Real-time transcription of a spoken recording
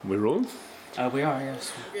We're rolling? We are,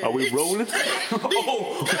 yes. Are we rolling?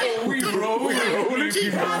 Oh, we rolling. Hello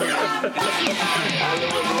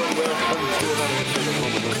everyone, welcome to another episode of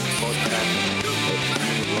Home Alone podcast.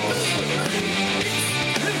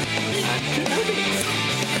 And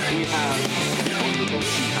today we have Honorable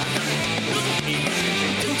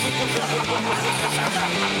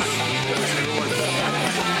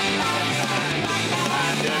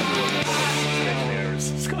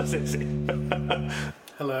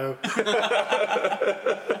Hello.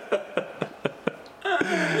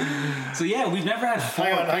 So yeah, we've never had four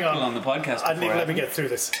hang on. people on the podcast before. I didn't even let me get through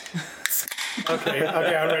this. Okay,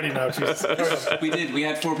 I'm ready now. Jesus. We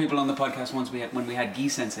had four people on the podcast once when we had Guy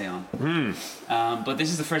Sensei on. But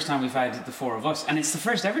this is the first time we've had the four of us, and it's the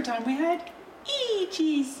first ever time we had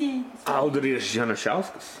E.G. Sensei. Aldrich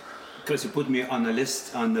Januszowskis. Because you put me on a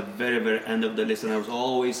list on the very, very end of the list, and I was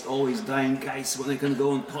always dying, guys, when I can go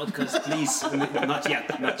on podcast, please. Not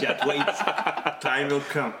yet, wait. Time will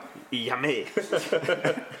come. Yummy.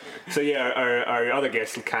 So yeah, our other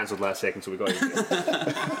guest cancelled last second, so we got him.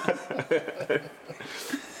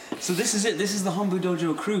 So this is it. This is the Hombu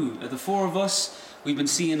Dojo crew. The four of us, we've been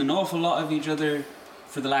seeing an awful lot of each other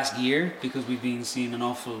for the last year because we've been seeing an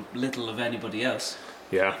awful little of anybody else.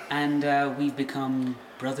 Yeah. And we've become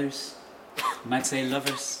brothers. You might say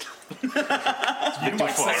lovers. It's a bit too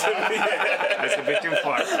far. It's a bit too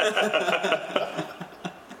far.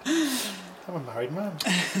 I'm a married man.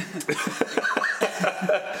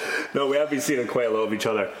 No, we have been seeing quite a lot of each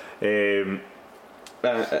other.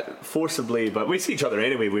 Forcibly, but we see each other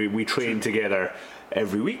anyway. We train together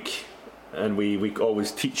every week, and we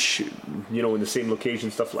always teach, in the same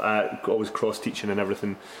location, stuff like that. Always cross teaching and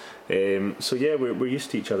everything. So yeah, we're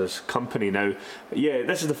used to each other's company now. Yeah,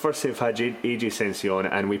 this is the first time I've had AJ Sensei on,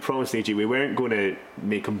 and we promised AJ we weren't going to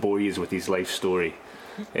make him bore you with his life story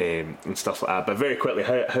and stuff like that. But very quickly,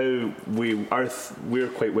 how we're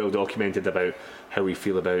quite well documented about how we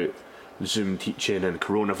feel about Zoom teaching and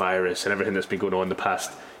coronavirus and everything that's been going on the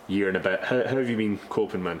past year and a bit. How have you been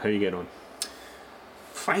coping, man? How are you getting on?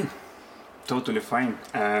 Fine. Totally fine.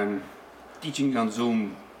 Teaching on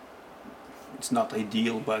Zoom, it's not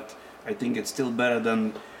ideal, but I think it's still better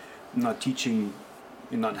than not teaching,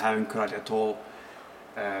 not having karate at all,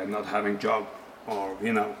 not having job, or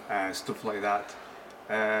stuff like that.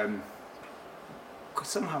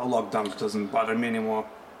 Somehow lockdown doesn't bother me anymore.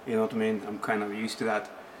 You know what I mean? I'm kind of used to that.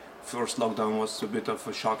 First lockdown was a bit of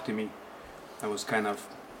a shock to me. I was kind of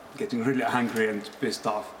getting really angry and pissed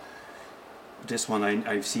off. This one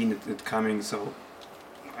I've seen it coming, so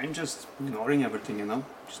I'm just ignoring everything,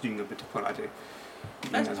 just doing a bit of karate,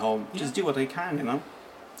 being at home, just do what I can,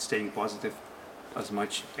 staying positive as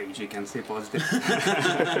much AJ can stay positive.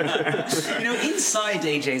 Inside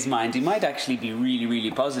AJ's mind, he might actually be really,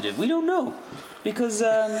 really positive. We don't know, because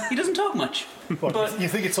he doesn't talk much. But you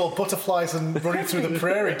think it's all butterflies and running through the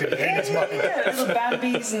prairie, do you? Yeah, little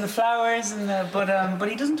Bambis and the flowers, but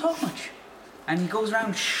he doesn't talk much. And he goes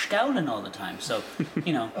around scowling all the time. So,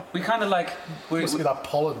 we kind of like... Must be that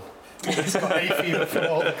pollen. It's got hay fever from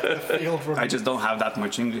all the field running. I just don't have that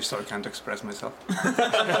much English, so I can't express myself.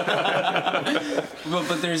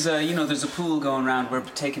 But there's a pool going around. We're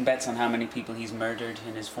taking bets on how many people he's murdered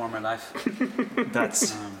in his former life.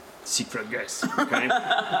 That's secret, guys. Okay.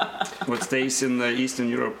 What stays in Eastern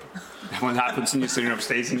Europe, what happens in Eastern Europe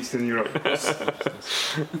stays in Eastern Europe.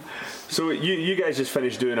 So you guys just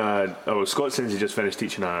finished doing Scott Sensei just finished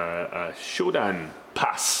teaching a Shodan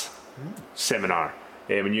Pass seminar.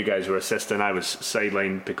 When you guys were assisting, I was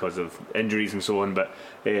sidelined because of injuries and so on. But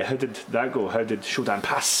how did that go? How did Shodan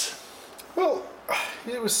Pass? Well,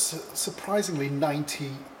 it was surprisingly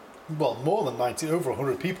 90, well, more than 90, over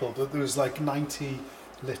 100 people. But there was like 90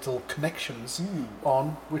 little connections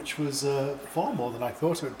on, which was far more than I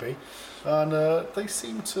thought it would be. And they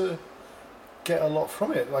seemed to get a lot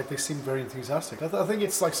from it. Like, they seemed very enthusiastic. I think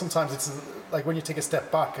it's like sometimes it's like when you take a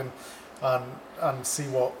step back and see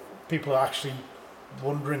what people are actually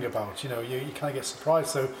wondering about, you kind of get surprised.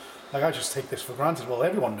 So like, I just take this for granted. Well,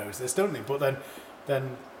 everyone knows this, don't they? But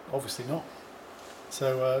then obviously not.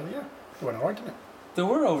 So it went alright, didn't it? There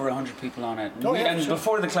were over 100 people on it. Sure.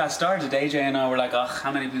 Before the class started, AJ and I were like,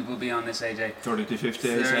 how many people will be on this, AJ? 30 to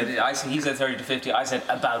 50, 30, he said 30 to 50. I said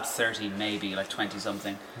about 30, maybe, like 20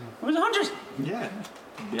 something. It was 100. Yeah.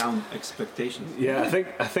 Beyond expectations. Yeah, I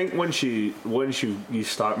think once you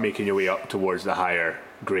start making your way up towards the higher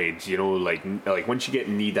grades, like once you get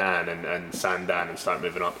Nidan and Sandan and start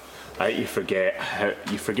moving up, you forget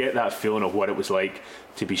that feeling of what it was like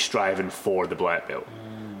to be striving for the black belt.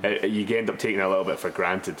 You end up taking it a little bit for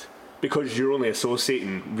granted. because you're only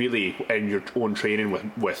associating really in your own training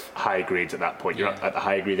with high grades at that point. You're at the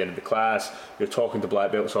high grade end of the class. You're talking to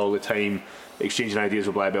black belts all the time, exchanging ideas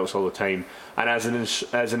with black belts all the time. And as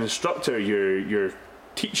an instructor, you're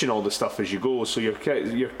teaching all the stuff as you go. So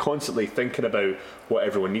you're constantly thinking about what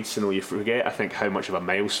everyone needs to know. You forget, I think, how much of a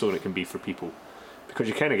milestone it can be for people, because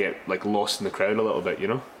you kind of get like lost in the crowd a little bit, you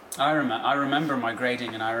know. I remember my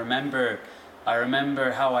grading, and I remember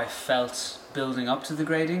how I felt building up to the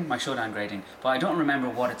grading, my Shodan grading, but I don't remember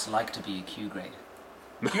what it's like to be a Q grade.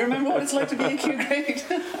 Do you remember what it's like to be a Q grade?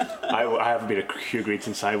 I haven't been a Q grade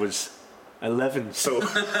since I was 11, so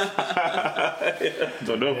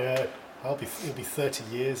don't know. Yeah, it'll be 30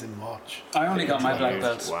 years in March. I only got my black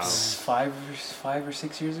belt Wow. 5 or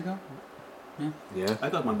 6 years ago. Yeah. I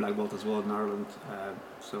got my black belt as well in Ireland.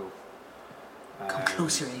 Come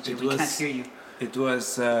closer, AJ. it We was- can't hear you. It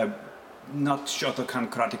was not Shotokan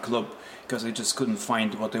Karate Club, because I just couldn't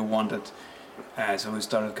find what I wanted. So we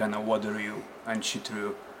started kind of Wateryu and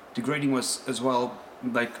Shitoryu. The grading was as well,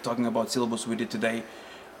 like talking about syllabus we did today,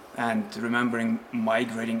 and remembering my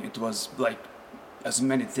grading, it was like as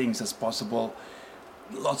many things as possible,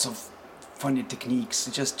 lots of funny techniques,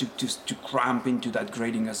 just to cramp into that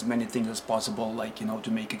grading as many things as possible, like, you know,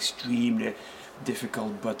 to make extremely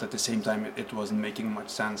difficult, but at the same time it wasn't making much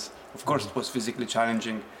sense. Of course it was physically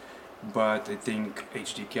challenging, but I think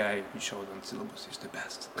HDKI Shodan syllabus is the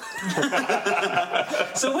best.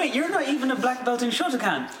 So wait, you're not even a black belt in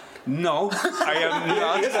Shotokan? No, I am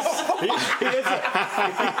not.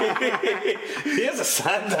 He has a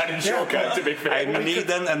Sandan in Shokan, to be fair. I'm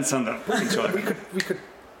Nidan and Sundar in Shodan. We could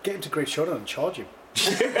get him to Great Shodan and charge him.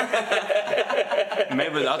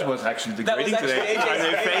 Maybe that was actually the That was grading today, actually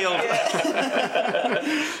and I failed.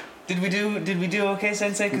 Did we do okay,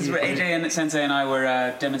 Sensei? Because AJ and Sensei and I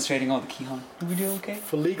were demonstrating all the Kihon. Did we do okay?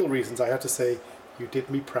 For legal reasons, I have to say, you did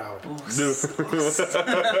me proud.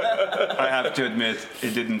 I have to admit,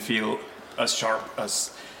 it didn't feel as sharp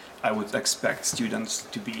as I would expect students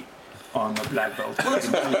to be on a black belt.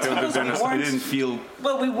 It didn't feel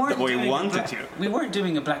Well, we weren't the way doing we wanted a to. We weren't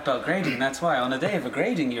doing a black belt grading. That's why on the day of a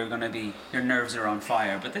grading, your nerves are on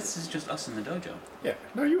fire. But this is just us in the dojo. Yeah,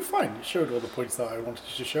 no, you were fine. You showed all the points that I wanted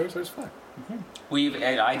you to show, so it's fine.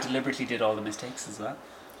 I deliberately did all the mistakes as well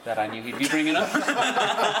that I knew he'd be bringing up.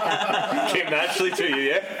 Came naturally to you,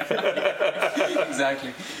 yeah?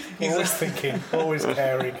 Exactly. Always thinking, always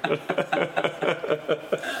caring.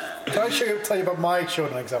 Can I tell you about my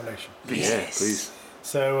Shodan examination? Yeah, please.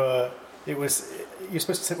 So you're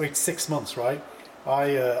supposed to wait 6 months, right?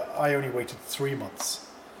 I only waited 3 months,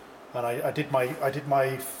 and I did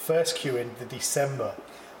my first Q in December,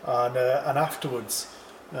 and afterwards.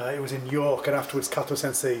 It was in York, and afterwards Kato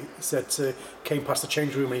Sensei came past the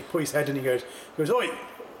change room and he put his head in and he goes, "Oi,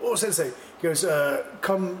 oh Sensei," he goes,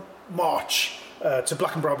 "Come March to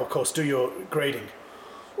Black and Brown Belt course, do your grading."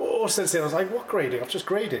 "Oh Sensei," I was like, "What grading? I've just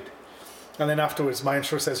graded." And then afterwards my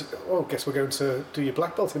instructor says, "Oh, guess we're going to do your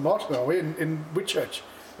black belt in March now, are we, in Whitchurch?"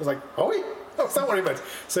 I was like, "Are we? Oh, is that what he meant?"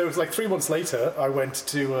 So it was like 3 months later I went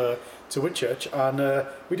to Whitchurch, and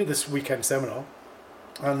we did this weekend seminar,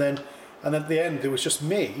 and then at the end there was just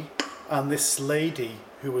me and this lady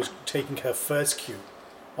who was taking her first Q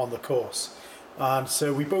on the course. And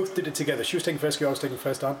so we both did it together. She was taking first Q, I was taking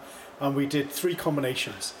first down, and we did 3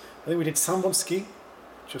 combinations. I think we did Sanbon-ski,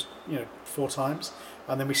 just 4 times,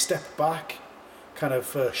 and then we stepped back, kind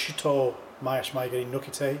of Shuto, Mayash Maigari,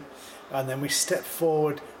 Nokite, and then we stepped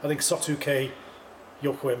forward, I think Sotuke,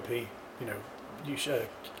 Yoko MP,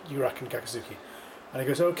 Uraken Gakazuki. And he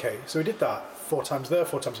goes, "Okay," so we did that 4 times there,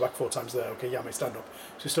 4 times back, 4 times there. "Okay, Yame, stand up."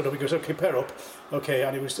 So he stood up, he goes, "Okay, pair up." Okay,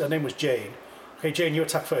 and her name was Jane. "Okay, Jane, you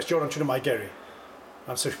attack first, Joran Chuna Maigeri."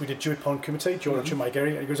 And so we did Juipon Kumite, Joran Chuna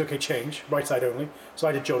Maigeri, and he goes, "Okay, change, right side only." So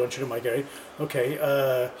I did Joran Chuna Maigeri. "Okay,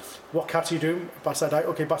 what kata you doing?" "Basai Dai."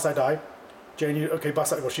 "Okay, Basai Dai." Jane, okay,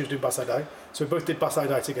 Basai, well, she was doing Basai Dai. So we both did Basai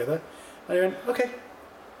Dai together. And he went,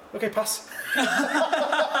 okay, pass.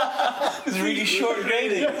 It's really short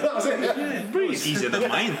grading. That was it. It was easier than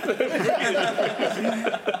mine.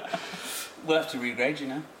 We'll have to regrade you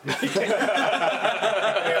now.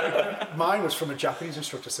 Mine was from a Japanese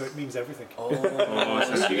instructor, so it means everything. So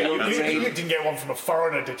You didn't get one from a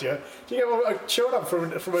foreigner, did you? Did you get a Shodan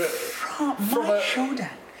from My Shodan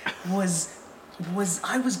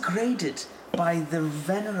I was graded by the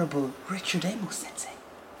venerable Richard Amos Sensei.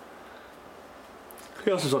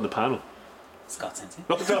 Who else was on the panel? Scott Sensei.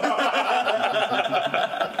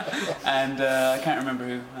 And I can't remember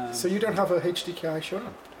who. So you don't have a HDKI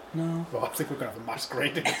Shodan? No. Well, I think we're going to have a mass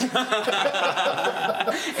grading.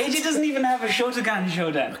 AJ doesn't even have a Shotokan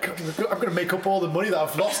Shodan. I'm going to make up all the money that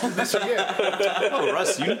I've lost in this year. Oh,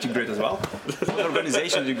 Russ, you need to grade as well. The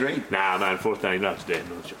organization you grade. Nah, man, fourth time, that's dead.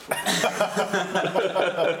 No, it's your fault.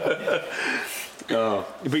 Oh,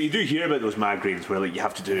 but you do hear about those mad grades where like you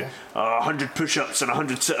have to do 100 push-ups and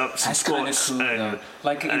 100 sit-ups and That's kind of squats cool, and though.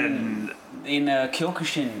 Like in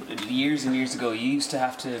Kyokushin years and years ago, you used to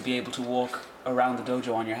have to be able to walk around the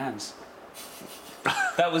dojo on your hands.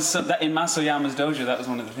 That was that in Masoyama's dojo. That was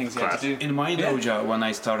one of the things you had to do. In my dojo, when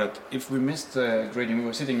I started, if we missed grading, we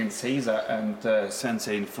were sitting in Seiza and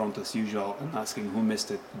Sensei in front as usual and asking who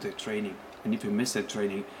missed the training. And if you missed the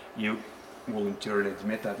training, you voluntarily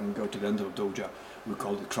admit that and go to the end of the dojo. We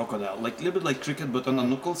call it crocodile, like a little bit like cricket, but on the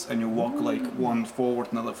knuckles, and you walk like one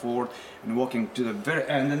forward, another forward, and walking to the very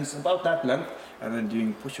end, and it's about that length, and then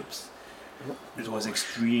doing push-ups. It was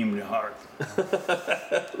extremely hard.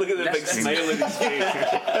 look at the big smile in his face.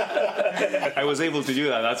 I was able to do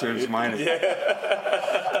that. That's where I'm smiling.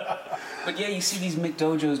 But yeah, you see these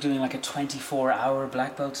McDojos doing like a 24-hour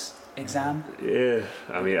black belt exam. Yeah,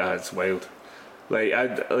 I mean it's wild. Like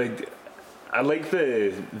I like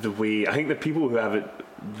the way I think the people who have it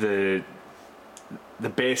the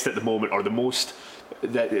best at the moment or the most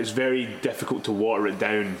that is very difficult to water it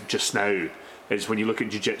down just now is when you look at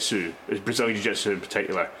jiu-jitsu, Brazilian jiu-jitsu in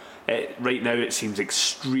particular. Right now it seems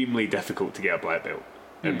extremely difficult to get a black belt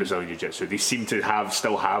in Brazilian jiu-jitsu. They seem to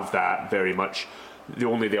still have that very much.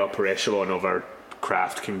 Only the upper echelon of our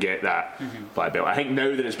craft can get that black belt. I think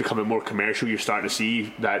now that it's becoming more commercial, you're starting to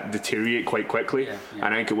see that deteriorate quite quickly, and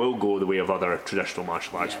I think it will go the way of other traditional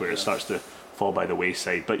martial arts where it starts to fall by the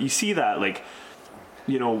wayside. But you see that, like,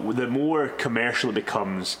 you know, the more commercial it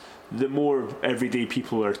becomes, the more everyday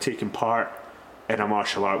people are taking part in a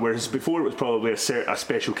martial art, whereas before it was probably a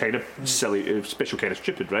special kind of silly, special kind of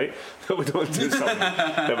stupid, right? That we don't do something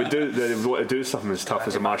that we want to do something as tough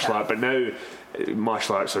as a martial art. But now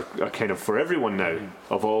martial arts are kind of for everyone now,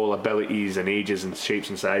 of all abilities and ages and shapes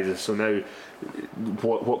and sizes. So now,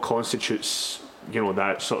 what constitutes, you know,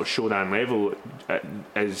 that sort of Shodan level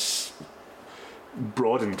is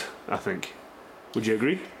broadened, I think. Would you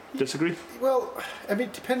agree? Disagree? Well, I mean,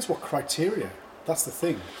 it depends what criteria. That's the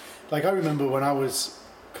thing. Like, I remember when I was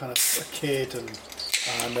kind of a kid and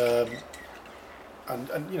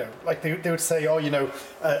you know, like they would say, oh, you know,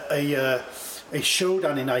 a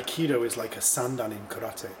Shodan in Aikido is like a Sandan in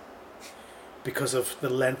Karate because of the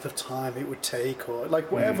length of time it would take, or like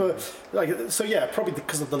whatever. Like, so yeah, probably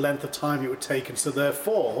because of the length of time it would take, and so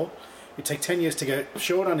therefore it takes 10 years to get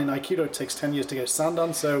Shodan in Aikido. It takes 10 years to get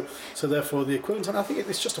Sandan. So therefore the equivalent, and I think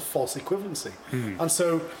it's just a false equivalency. And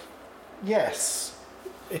so, yes,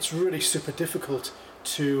 it's really super difficult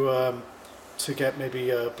to get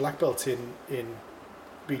maybe a black belt in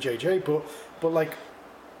BJJ, but like,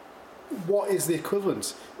 what is the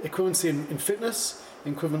equivalent? Equivalency in fitness,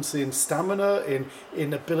 equivalency in stamina,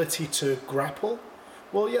 in ability to grapple.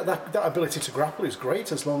 Well, yeah, that ability to grapple is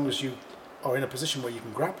great as long as you are in a position where you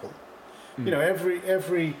can grapple. You know,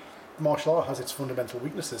 every martial art has its fundamental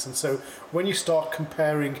weaknesses, and so when you start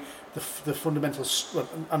comparing the fundamental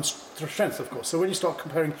and strength, of course. So when you start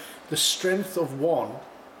comparing the strength of one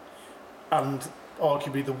and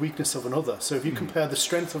arguably the weakness of another. So if you compare the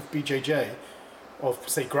strength of BJJ, of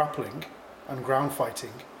say grappling and ground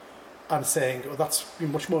fighting, and saying, oh, that's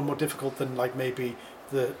much more difficult than like maybe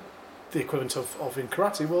the equivalent of in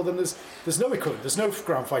karate, well then there's no equivalent. There's no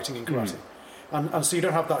ground fighting in karate, and so you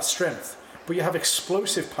don't have that strength, but you have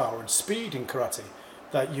explosive power and speed in karate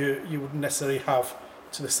that you wouldn't necessarily have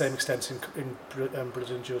to the same extent in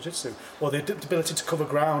Brazilian Jiu-Jitsu, or the ability to cover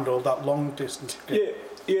ground or that long distance.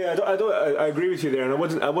 Yeah, I agree with you there,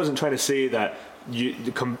 and I wasn't trying to say that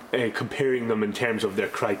comparing them in terms of their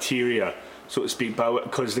criteria, so to speak, but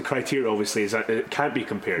because the criteria obviously it can't be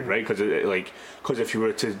compared, right? Because if you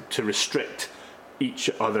were to restrict each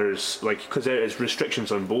other's, like, because there is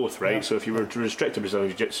restrictions on both, right? Yeah. So if you were to restrict a Brazilian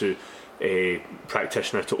Jiu-Jitsu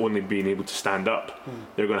practitioner to only being able to stand up,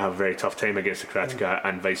 they're going to have a very tough time against the karateka,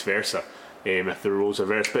 and vice versa, if the roles are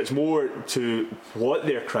reversed. But it's more to what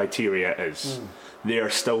their criteria is. They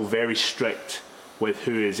are still very strict with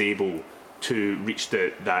who is able to reach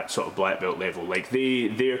that sort of black belt level. Like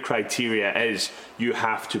their criteria is you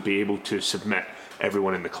have to be able to submit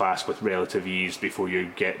everyone in the class with relative ease before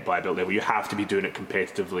you get black belt level. You have to be doing it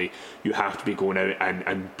competitively. You have to be going out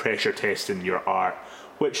and pressure testing your art,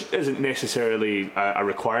 which isn't necessarily a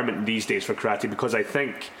requirement these days for karate, because I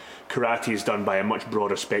think karate is done by a much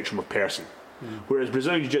broader spectrum of person. Whereas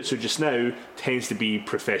Brazilian Jiu-Jitsu just now tends to be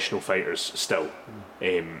professional fighters still,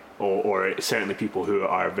 or certainly people who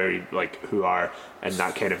are who are in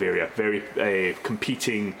that kind of area, very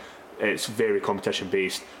competing. It's very competition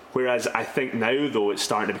based. Whereas I think now, though, it's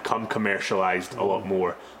starting to become commercialised a lot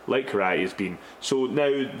more, like karate has been. So now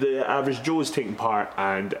the average Joe is taking part,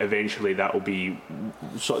 and eventually that will be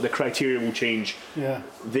sort of the criteria will change. Yeah.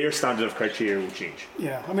 Their standard of criteria will change.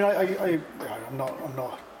 Yeah. I mean, I'm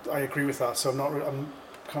not. I agree with that. So I'm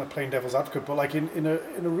kind of playing devil's advocate, but like in a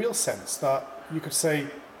real sense, that you could say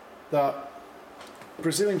that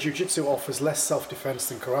Brazilian Jiu-Jitsu offers less self-defense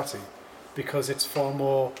than karate because it's far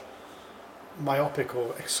more myopic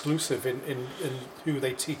or exclusive in who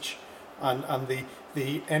they teach, and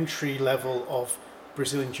the entry level of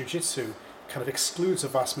Brazilian Jiu-Jitsu kind of excludes a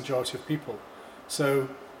vast majority of people. So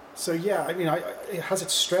yeah, I mean, it has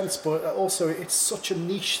its strengths, but also it's such a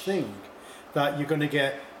niche thing that you're going to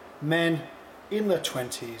get men in their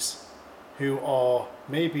 20s who are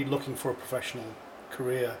maybe looking for a professional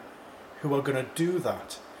career who are going to do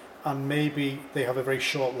that, and maybe they have a very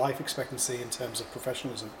short life expectancy in terms of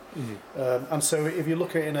professionalism. And so if you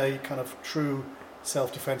look at it in a kind of true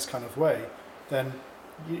self-defense kind of way, then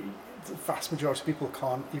the vast majority of people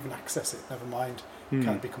can't even access it, never mind kind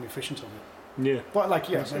of become efficient on it. Yeah. But like,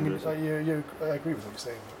 yes, I mean, I agree with what you're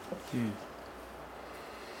saying.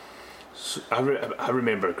 So I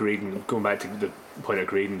remember grading, going back to the point of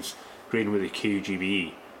grading with the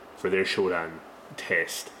KUGB for their Shodan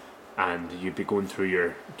test, and you'd be going through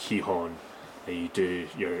your Kihon, and you do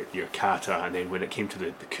your kata, and then when it came to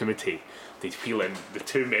the kumite, they'd wheel in the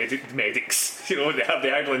two medics, they have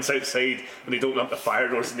the ambulance outside, and they'd open up the fire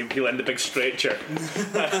doors, and they'd wheel in the big stretcher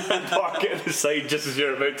and park it at the side just as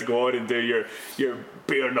you're about to go on and do your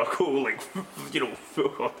bare knuckle, full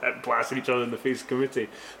contact blasting each other in the face kumite.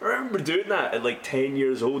 I remember doing that at like 10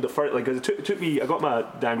 years old. The first, it took me, I got my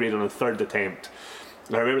damn grade on the third attempt.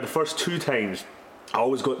 And I remember the first two times, I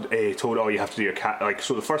always got told, you have to do your kata.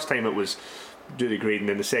 So the first time it was do the grading,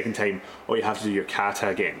 then the second time, you have to do your kata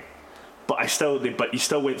again. But you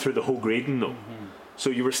still went through the whole grading though. So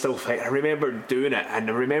you were still fighting. I remember doing it, and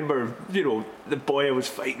I remember, the boy I was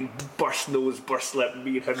fighting, burst nose, burst lip,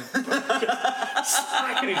 me and him just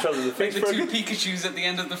smacking each other in the face. Like the two Pikachus at the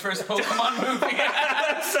end of the first Pokemon movie.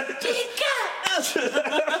 That's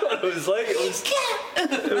what it was like.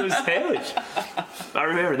 It was hellish. I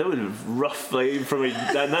remember that was rough,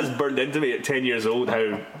 and that's burned into me at 10 years old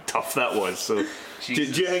how tough that was. So, do you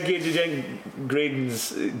think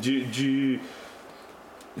gradings? Do you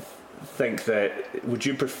think that would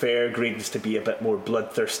you prefer gradings to be a bit more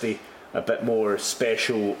bloodthirsty, a bit more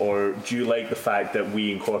special, or do you like the fact that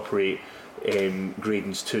we incorporate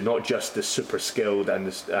gradings to not just the super skilled and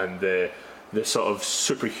the sort of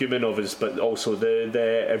superhuman of us, but also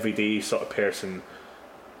the everyday sort of person?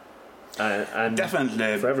 And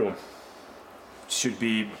definitely for everyone should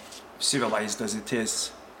be civilized as it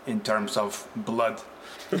is in terms of blood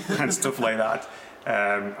and stuff like that.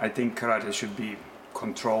 I think karate should be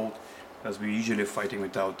controlled, as we're usually fighting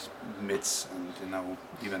without mitts and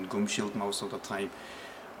even gum shield most of the time.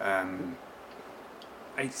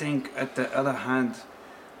 I think at the other hand,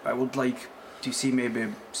 I would like to see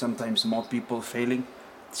maybe sometimes more people failing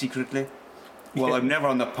secretly. Well, I'm never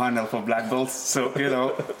on the panel for black belts, so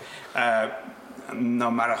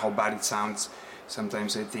no matter how bad it sounds,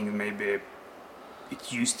 sometimes I think maybe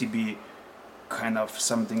it used to be kind of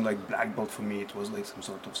something like black belt. For me, it was like some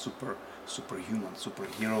sort of superhuman,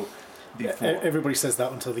 superhero. Before. Everybody says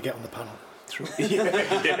that until they get on the panel. True.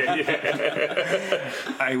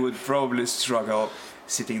 I would probably struggle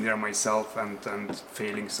sitting there myself and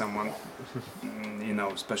failing someone,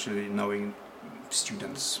 especially knowing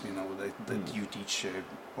students, that you teach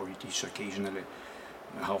or you teach occasionally,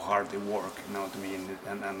 how hard they work,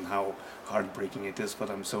 and how heartbreaking it is for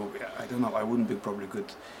them. So I don't know. I wouldn't be probably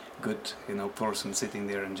good person sitting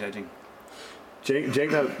there and judging. Do you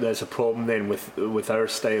think that there's a problem then with our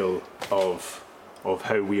style of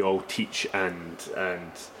how we all teach and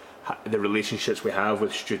the relationships we have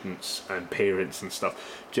with students and parents and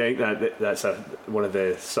stuff? Do you think that's one of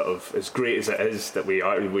the sort of, as great as it is that we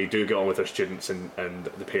do get on with our students and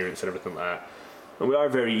the parents and everything like that, and we are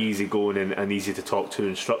very easygoing and easy to talk to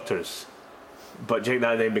instructors, but do you think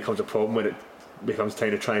that then becomes a problem when it becomes time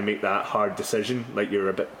to try and make that hard decision, like you're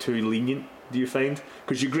a bit too lenient? Do you find,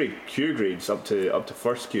 because you grade Q grades up to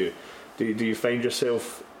first Q, do you find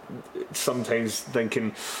yourself sometimes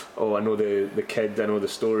thinking, I know the kid, I know the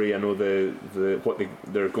story, I know the what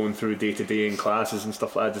they're going through day to day in classes and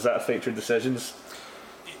stuff like that? Does that affect your decisions?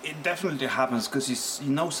 it definitely happens because you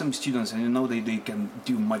know some students and you know they can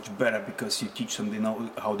do much better because you teach them, they know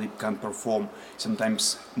how they can perform.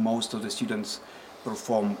 Sometimes most of the students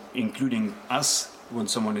perform, including us, when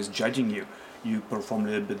someone is judging you, you perform a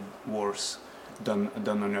little bit worse than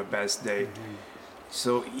on your best day. Mm-hmm.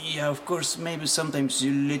 So yeah, of course, maybe sometimes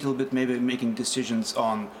you little bit maybe making decisions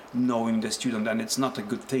on knowing the student, and it's not a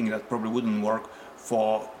good thing. That probably wouldn't work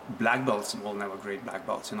for black belts. We'll never grade black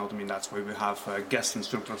belts, you know what I mean? That's why we have guest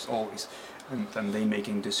instructors always, and they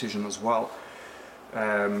making decision as well.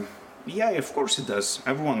 Yeah, of course it does.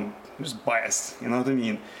 Everyone is biased, you know what I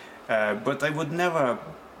mean? But I would never,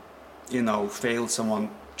 fail someone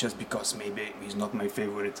just because maybe he's not my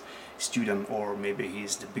favorite student or maybe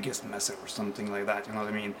he's the biggest messer or something like that, you know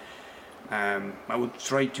what I mean? I would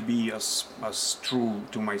try to be as true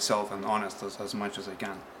to myself and honest as much as I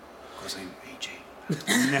can, because I'm AJ.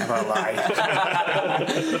 Never lie.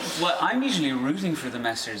 Well, I'm usually rooting for the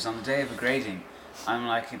messers on the day of a grading. I'm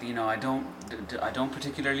like, I don't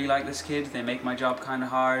particularly like this kid. They make my job kind of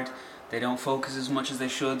hard. They don't focus as much as they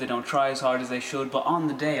should. They don't try as hard as they should. But on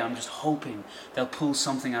the day, I'm just hoping they'll pull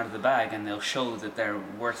something out of the bag and they'll show that they're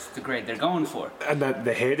worth the grade they're going for. And that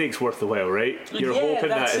the headache's worth the while, right? You're hoping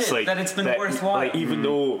that it's like that it's been worthwhile. Like, even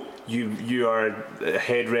though you are a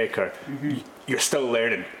head wrecker, you're still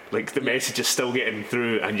learning. Like the message is still getting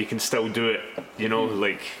through, and you can still do it.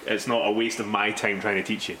 Like it's not a waste of my time trying to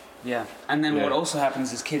teach you. Yeah, and then what also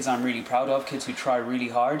happens is kids I'm really proud of, kids who try really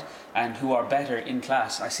hard and who are better in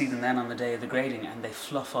class, I see them then on the day of the grading and they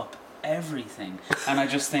fluff up everything. And I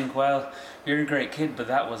just think, well, you're a great kid, but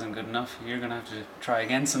that wasn't good enough. You're going to have to try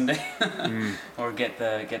again someday. Or get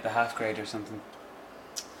the half grade or something.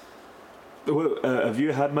 Well, have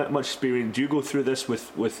you had much experience? Do you go through this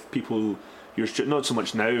with people? Not so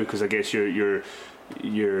much now, because I guess you're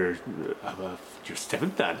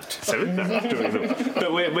seventh dan.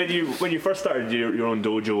 But when you first started your own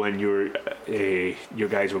dojo and your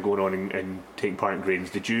guys were going on and taking part in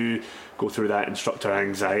gradings, did you go through that instructor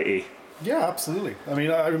anxiety? Yeah, absolutely. I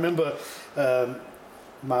mean, I remember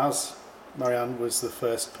Marianne was the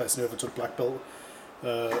first person who ever took black belt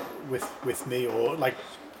with me, or like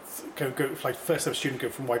first ever student go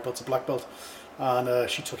from white belt to black belt, and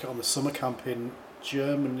she took it on the summer camp in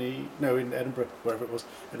Germany, no, in Edinburgh, wherever it was,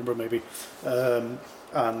 Edinburgh maybe, and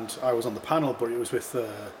I was on the panel, but it was with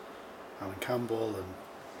Alan Campbell and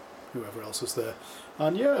whoever else was there,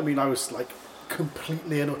 and yeah, I mean, I was like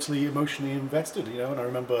completely and utterly emotionally invested, and I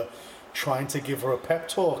remember trying to give her a pep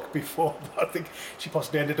talk before, but I think she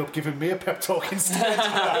possibly ended up giving me a pep talk instead.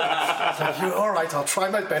 Like, you're all right, I'll try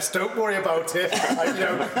my best, don't worry about it.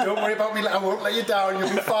 Don't worry about me, I won't let you down, you'll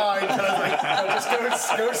be fine. And I was like,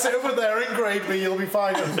 just go sit over there and grade me, you'll be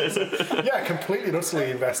fine. Yeah, completely and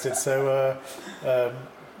utterly invested. So, I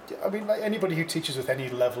mean, like anybody who teaches with any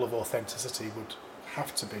level of authenticity would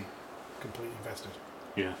have to be completely invested.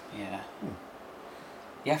 Yeah. Yeah.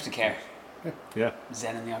 You have to care. Yeah.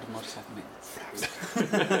 Zen in the art of motorcycle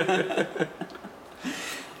maintenance.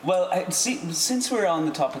 Well, since we're on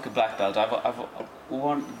the topic of black belt,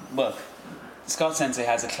 Scott Sensei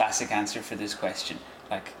has a classic answer for this question.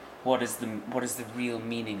 Like, what is the real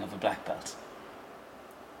meaning of a black belt?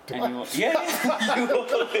 And and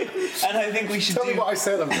I think we should tell me what I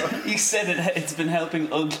said. You said it's been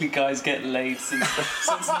helping ugly guys get laid since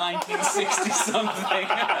 1960 something.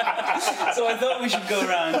 So I thought we should go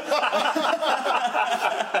around.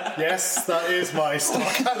 Yes, that is my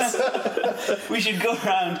stock answer. We should go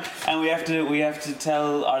around and we have to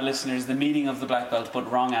tell our listeners the meaning of the black belt,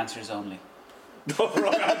 but wrong answers only.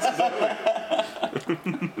 Wrong answers only.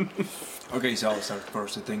 Okay, so I'll start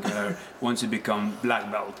first. I think once you become black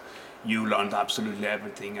belt, you learned absolutely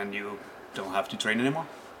everything and you don't have to train anymore.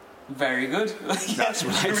 Very good. That's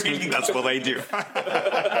what I think. That's what I do.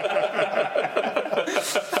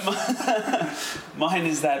 Mine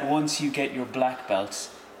is that once you get your black belt,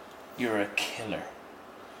 you're a killer.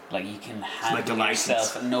 Like you can handle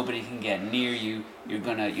yourself and nobody can get near you. You're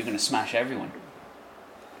gonna smash everyone.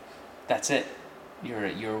 That's it. You're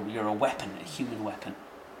a weapon, a human weapon.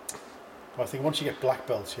 Well, I think once you get black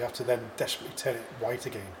belts, you have to then desperately turn it white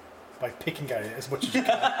again by picking at it as much as you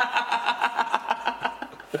can.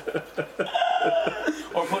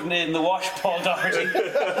 Or putting it in the wash, Paul Doherty. He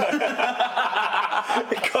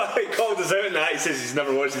called us out in that. He says he's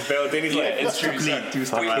never washed his belt. And he's like, it's true.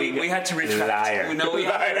 We had to retract. Liar. We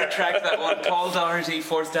had to retract that one. Paul Doherty,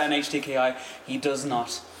 4th Dan HTKI. He does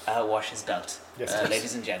not wash his belt. Yes,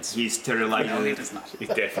 ladies and gents. He's sterilized. No, he does not. he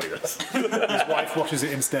definitely does. His wife washes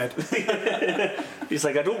it instead. He's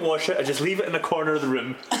like, I don't wash it, I just leave it in the corner of the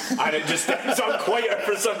room and it just stands on quieter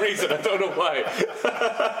for some reason, I don't know why.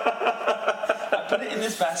 I put it in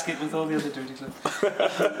this basket with all the other dirty clothes.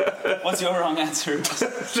 What's your wrong answer?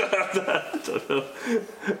 I don't know.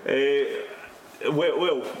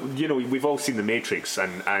 Well, you know, we've all seen The Matrix,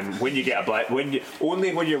 and when you get a black,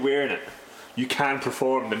 only when you're wearing it, you can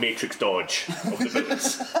perform the Matrix dodge of the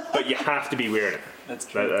bullets, but you have to be wearing it. That's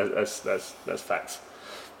true. That's facts.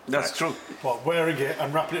 That's true. Well, wearing it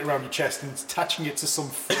and wrapping it around your chest and attaching it to some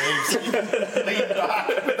frame so you can lean back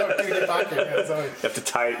without doing it back again. Sorry. You have to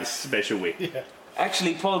tie it a special way. Yeah.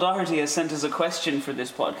 Actually, Paul Doherty has sent us a question for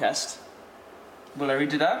this podcast. Will I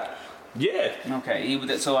read it out? Yeah.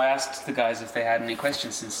 Okay, so I asked the guys if they had any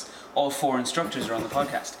questions since all 4 instructors are on the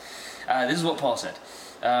podcast. This is what Paul said.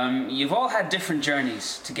 You've all had different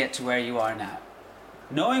journeys to get to where you are now.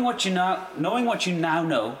 Knowing what you now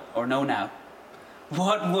know, or know now,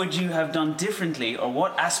 what would you have done differently, or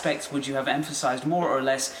what aspects would you have emphasized more or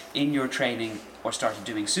less in your training, or started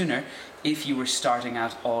doing sooner, if you were starting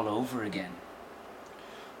out all over again?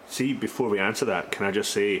 See, before we answer that, can I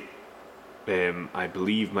just say, I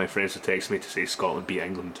believe my friends have texted me to say Scotland beat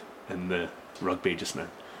England in the rugby just now.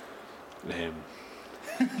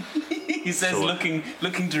 He says, so, looking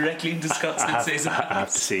directly into Scott's and says, I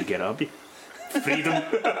have to say, get up. Freedom.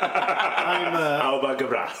 I'm Alba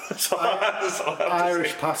Gabra.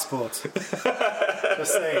 Irish passport.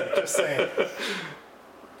 Just saying.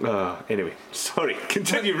 Anyway, sorry.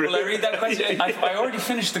 Continue. Will I read that question? I already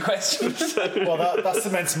finished the question. Well, that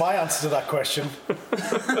cements my answer to that question.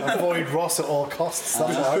 Avoid Ross at all costs.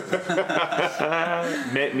 That's why.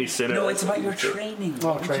 Met me sooner. No, it's about your training.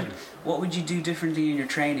 Oh, training. What would you do differently in your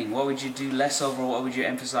training? What would you do less of, or what would you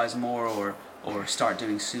emphasize more, or start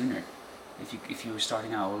doing sooner, if you were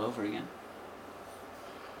starting out all over again?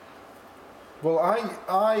 Well,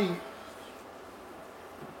 I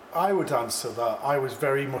would answer that I was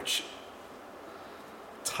very much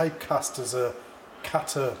typecast as a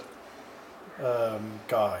kata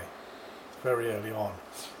guy very early on,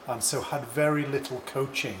 and so had very little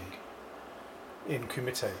coaching in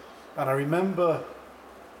kumite. And I remember,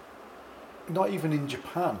 not even in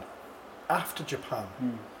Japan, after Japan,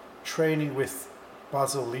 training with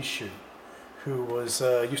Basil Lishu, who was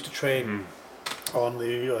used to train on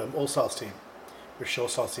the All-Stars team, British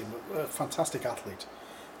All-Stars team, a fantastic athlete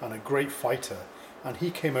and a great fighter, and he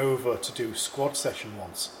came over to do squad session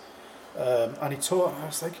once, and he taught, and I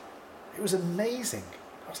was like, it was amazing.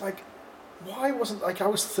 I was like, why wasn't, like, I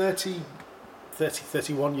was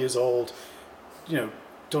 31 years old, you know,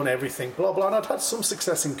 done everything, blah blah, and I'd had some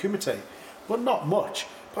success in kumite, but not much.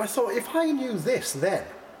 But I thought, if I knew this then,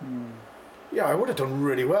 yeah, I would have done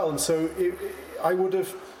really well. And so I would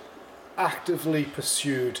have actively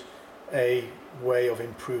pursued a way of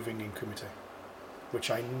improving in kumite, which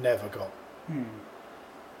I never got.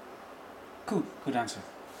 Good answer.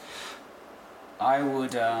 I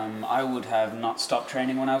would have not stopped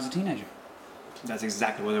training when I was a teenager. That's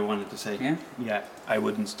exactly what I wanted to say. Yeah? Yeah, I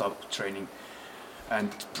wouldn't stop training.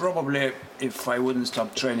 And probably if I wouldn't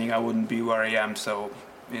stop training, I wouldn't be where I am. So,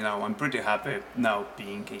 you know, I'm pretty happy now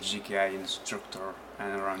being HGKI instructor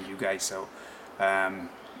and around you guys. So I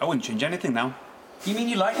wouldn't change anything now. You mean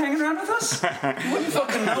you like hanging around with us? You wouldn't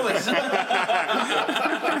fucking know it.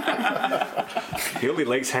 He only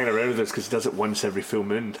likes hanging around with us because he does it once every full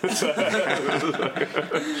moon. I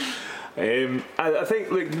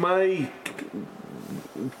think, like, my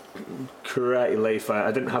karate life,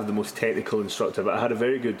 I didn't have the most technical instructor, but I had a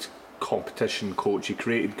very good competition coach. He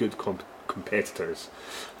created good competitors,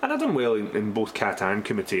 and I done well in both kata and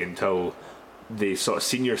kumite until the sort of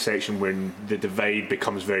senior section, when the divide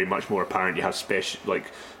becomes very much more apparent. You have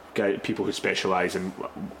people who specialise in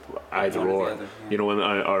either or, other, yeah. You know,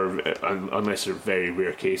 or unless they're very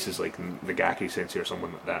rare cases like Nagaki Sensei or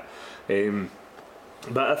someone like that.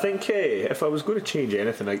 But I think if I was going to change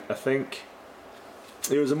anything, I think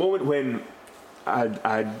there was a moment when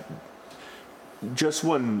I'd just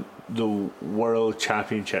won the World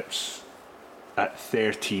Championships at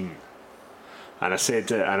 13. And I said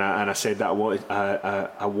that, I said that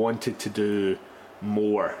I wanted to do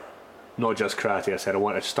more, not just karate. I said I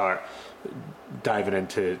wanted to start diving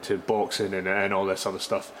into boxing and all this other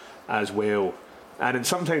stuff as well. And then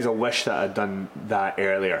sometimes I wish that I'd done that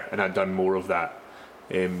earlier and I'd done more of that,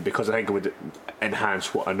 because I think it would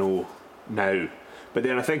enhance what I know now. But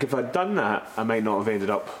then I think if I'd done that, I might not have ended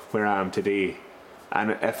up where I am today.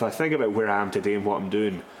 And if I think about where I am today and what I'm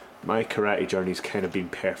doing, my karate journey's kind of been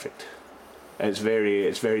perfect. It's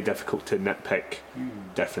very difficult to nitpick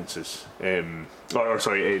differences,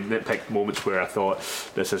 nitpick moments where I thought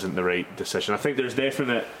this isn't the right decision. I think there's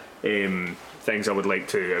definite things I would like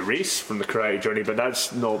to erase from the karate journey, but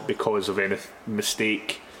that's not because of any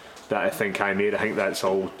mistake that I think I made. I think that's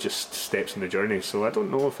all just steps in the journey. So I don't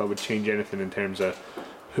know if I would change anything in terms of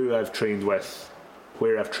who I've trained with,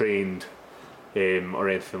 where I've trained, or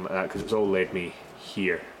anything like that, because it's all led me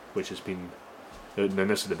here, which has been, and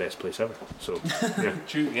this is the best place ever. So yeah.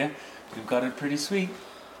 True, yeah. We've got it pretty sweet.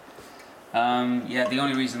 The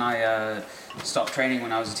only reason I stopped training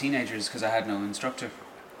when I was a teenager is because I had no instructor.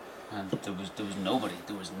 And there was nobody.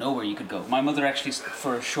 There was nowhere you could go. My mother actually,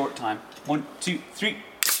 for a short time, 1, 2, 3,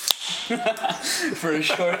 for a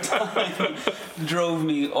short time, drove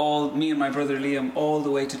me and my brother Liam all the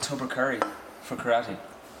way to Tubbercurry for karate,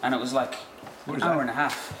 and it was like an hour and a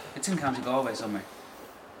half. It's in County Galway somewhere.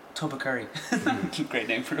 Tubbercurry, great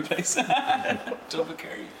name for a place.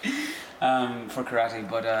 Tubbercurry, for karate,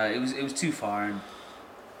 but it was too far, and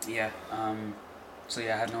so I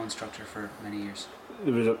had no instructor for many years.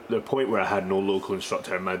 There was the point where I had no local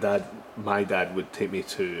instructor. My dad would take me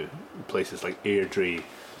to places like Airdrie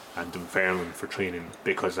and Dunfermline for training,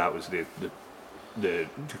 because that was the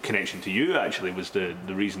connection to you. Actually, was the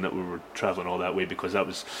reason that we were travelling all that way, because that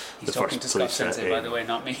was the first place Scott Sensei, by the way,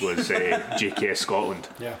 not me. was JKS Scotland.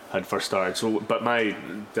 Had first started. So, but my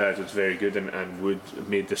dad was very good and would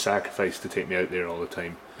made the sacrifice to take me out there all the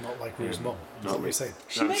time. Not like Rue's mum. That's what you're saying.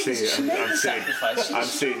 She made the sacrifice.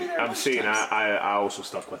 I'm saying I also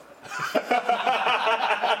stuck with it.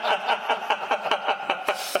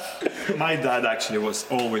 My dad actually was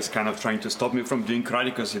always kind of trying to stop me from doing karate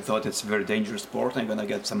because he thought it's a very dangerous sport. I'm gonna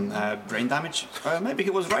get some brain damage. Maybe he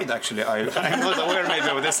was right, actually. I'm not aware maybe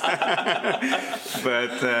of this,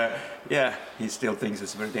 but he still thinks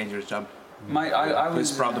it's a very dangerous job. I was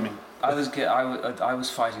He's proud of me. I was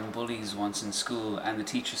fighting bullies once in school, and the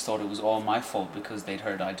teachers thought it was all my fault because they'd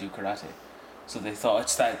heard I do karate. So they thought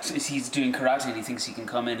he's doing karate and he thinks he can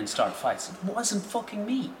come in and start fights. It wasn't fucking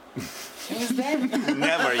me. It was them.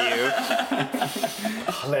 Never you.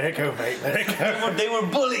 Let it go, mate. Let it go. They were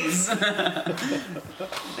bullies.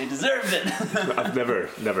 They deserved it. I've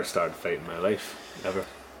never started fighting in my life, ever.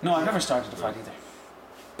 No, I never started to fight either.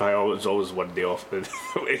 I always one day off and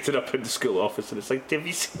ended up in the school office, and it's like, have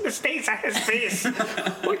you seen the stains on his face?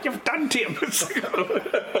 What you've done to him?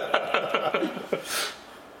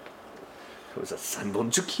 It was a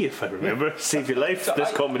Sanbonjuki, if I remember. Save your life, so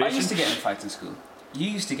this combination. I used to get in fights in school. You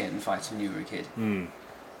used to get in fights when you were a kid.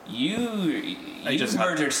 You just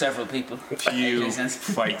murdered several people. Few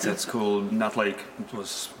fights at school, not like it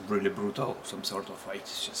was really brutal, some sort of fight.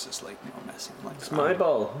 It's just like messing. Like, it's my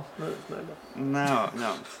ball. No, it's my ball.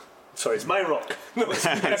 No. Sorry, it's my rock. No, it's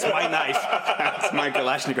my knife. It's my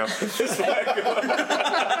Kalashnikov.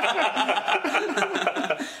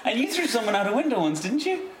 And you threw someone out a window once, didn't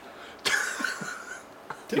you?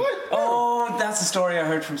 Did I? Oh, that's a story I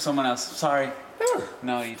heard from someone else. Sorry.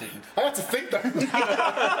 No, you didn't. I had to think that.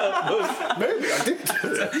 Maybe I did.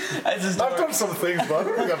 I've done some things, but I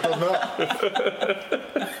don't think I've done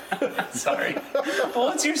that. Sorry. But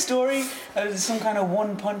what's your story? Some kind of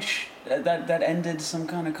one punch that ended some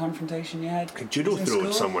kind of confrontation you had? Judo throw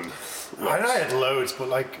at someone. I had loads, but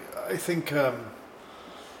I think there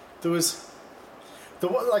was.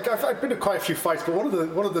 I've been to quite a few fights, but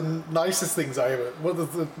one of the nicest things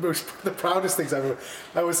the proudest things I ever.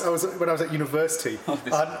 I was when I was at university,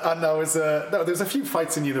 and I was there was a few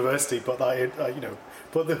fights in university, but I've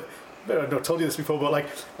told you this before, but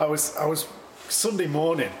I was Sunday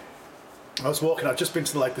morning, I was walking. I'd just been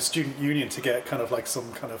to the student union to get kind of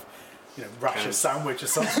some kind of rasher sandwich or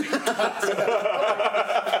something.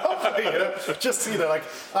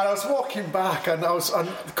 And I was walking back, and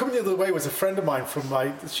coming the other way was a friend of mine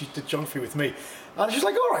she did geography with me, and she was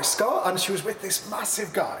like, "All right, Scott," and she was with this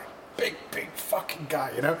massive guy, big fucking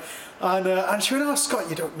guy, and she went, "Oh, Scott,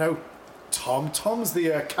 you don't know Tom's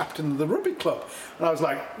the captain of the rugby club." And I was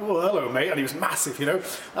like, "Well, hello, mate," and he was massive, and he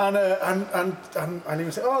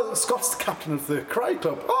was like, "Oh, Scott's the captain of the karate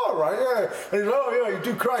club." "Oh, right, yeah." And he was like, "Oh, yeah, you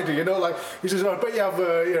do karate, he says, "I bet you have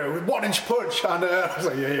 1-inch punch." And I was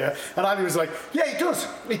like, "Yeah." And Andy was like, "Yeah, he does.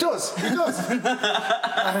 And,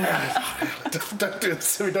 don't do it.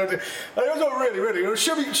 Don't do it. And he was like, really.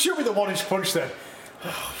 Show me the 1-inch punch then. Oh,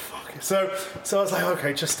 fuck. So I was like,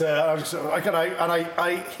 okay,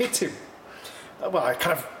 I hit him. Well, I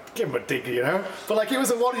kind of gave him a dig, but it was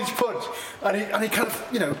a 1-inch punch, and he kind of,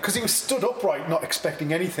 because he was stood upright, not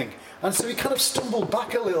expecting anything, and so he kind of stumbled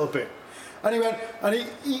back a little bit, and he went, and he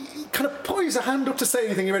kind of put his hand up to say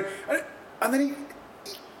anything. He went, and then he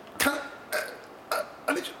kind of,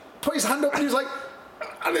 and he put his hand up, and he was like.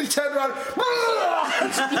 And then he turned around and blew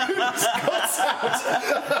his guts out.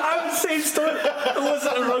 I was the same story. It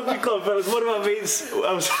wasn't a rugby club, but it was one of my mates.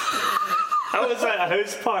 I was at a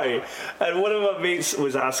house party, and one of my mates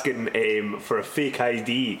was asking for a fake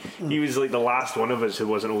ID. He was like the last one of us who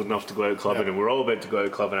wasn't old enough to go out clubbing, and we're all about to go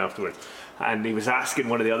out clubbing afterwards. And he was asking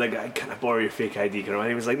one of the other guys, "Can I borrow your fake ID?" And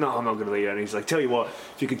he was like, "No, I'm not going to let you." And he's like, "Tell you what,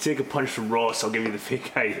 if you can take a punch from Ross, I'll give you the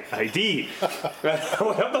fake ID." I'm not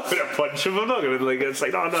going to punch him. I'm not going to like. It's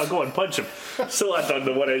like, "No, go on, punch him." So I done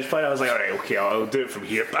the 1 inch punch. I was like, "All right, okay, I'll do it from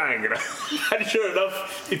here." Bang! And sure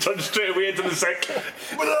enough, he turned straight away into the sink.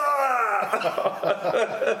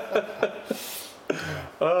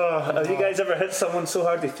 Have you guys ever hit someone so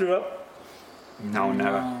hard they threw up? No,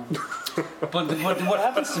 never. But what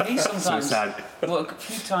happens to me sometimes, So sad. well, a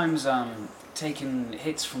few times taking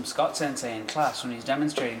hits from Scott Sensei in class when he's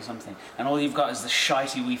demonstrating something, and all you've got is the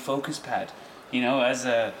shitey wee focus pad, you know,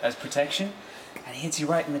 as protection, and he hits you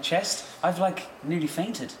right in the chest. I've like nearly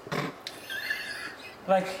fainted.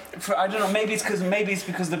 Like, I don't know. Maybe it's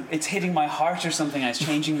because it's hitting my heart or something. And it's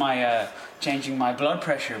changing my blood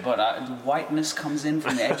pressure. But the whiteness comes in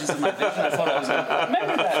from the edges of my vision. I thought I was.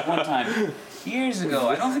 Remember that one time years ago?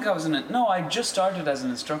 I don't think I was in it. No, I just started as an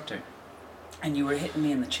instructor, and you were hitting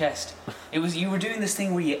me in the chest. You were doing this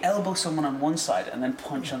thing where you elbow someone on one side and then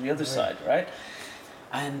punch on the other side, right?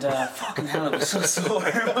 And fucking hell, it was so sore.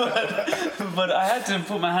 But I had to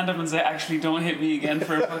put my hand up and say, actually, don't hit me again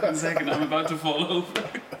for a fucking second. I'm about to fall over.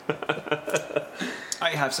 I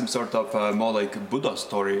have some sort of more like Buddha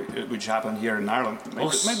story which happened here in Ireland.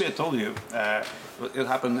 Maybe I told you. It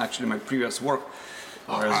happened actually in my previous work.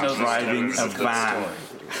 I was driving a van.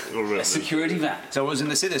 A security van. So I was in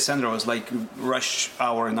the city center. It was like rush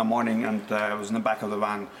hour in the morning, and I was in the back of the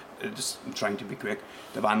van, just trying to be quick.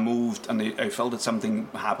 The van moved, and I felt that something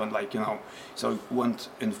happened, like, you know. So I went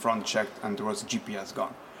in front, checked, and there was GPS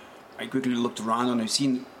gone. I quickly looked around, and I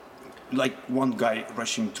seen like one guy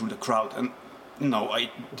rushing through the crowd, and I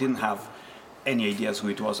didn't have any ideas who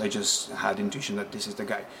it was. I just had intuition that this is the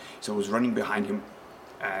guy. So I was running behind him,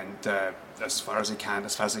 and as fast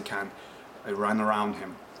as I can, I ran around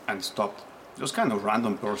him and stopped. It was kind of a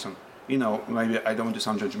random person. Maybe I don't want to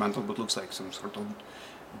sound judgmental, but looks like some sort of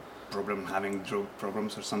problem, having drug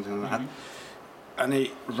problems or something like that. And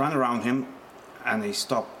I ran around him, and I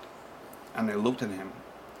stopped, and I looked at him,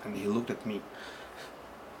 and he looked at me,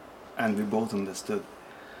 and we both understood.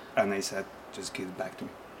 And I said, "Just give it back to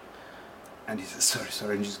me." And he said,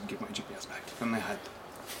 sorry, and just give my GPS back. And I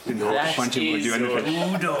didn't have to punch him or do anything.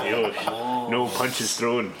 No punches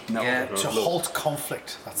thrown. No. Yeah. To halt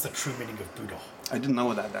conflict. That's the true meaning of Buddha. I didn't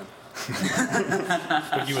know that then.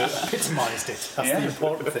 But you epitomised it. That's the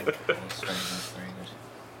important thing. That's very good.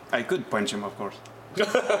 I could punch him, of course.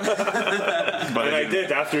 But I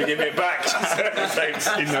did after he gave me it back.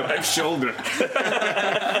 in the back shoulder.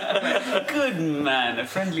 Good man, a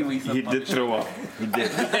friendly wee thumb. He did throw up. He did.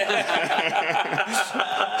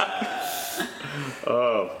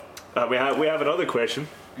 We have another question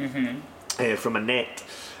from Annette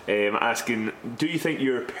asking, do you think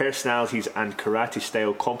your personalities and karate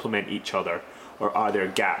style complement each other, or are there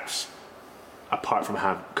gaps apart from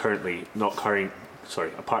not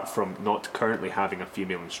currently having a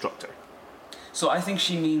female instructor? So I think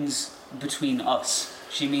she means between us.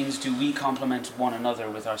 She means, do we complement one another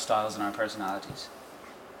with our styles and our personalities?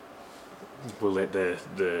 We'll let the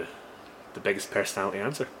biggest personality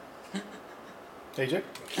answer. AJ?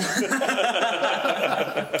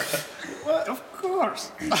 Of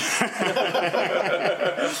course.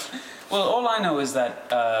 Well, all I know is that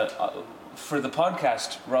for the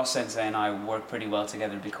podcast, Ross Sensei and I work pretty well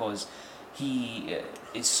together because he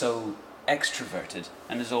is so extroverted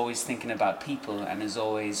and is always thinking about people and is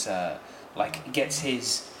always gets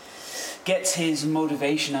his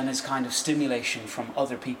motivation and his kind of stimulation from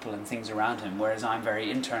other people and things around him, whereas I'm very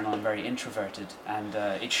internal and very introverted, and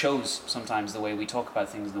it shows sometimes the way we talk about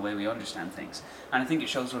things, the way we understand things, and I think it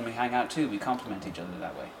shows when we hang out too. We complement each other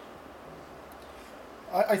that way.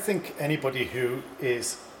 I think anybody who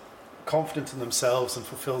is confident in themselves and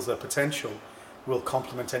fulfills their potential will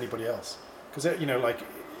complement anybody else, because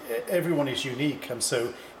everyone is unique, and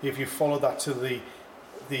so if you follow that to the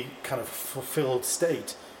kind of fulfilled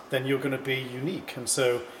state, then you're going to be unique, and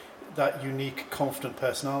so that unique, confident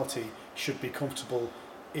personality should be comfortable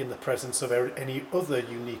in the presence of any other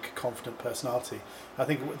unique, confident personality. I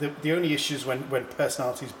think the only issues when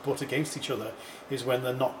personalities butt against each other is when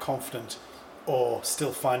they're not confident or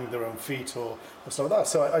still finding their own feet or stuff like that.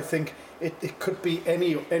 So I think it could be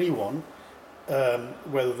anyone,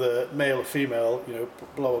 whether they're male or female,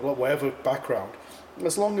 blah, blah, blah, whatever background,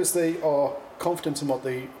 as long as they are confident in what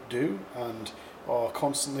they do and are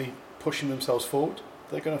constantly pushing themselves forward,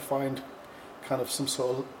 they're going to find kind of some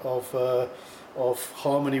sort of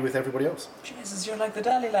harmony with everybody else. Jesus, you're like the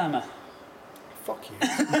Dalai Lama. Fuck you.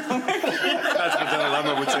 That's what Dalai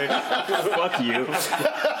Lama would say. Fuck you.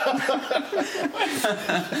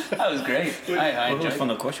 That was great. I What was enjoyed fun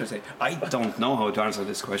it. of question? I don't know how to answer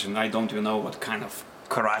this question. I don't even know what kind of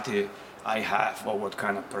karate I have or what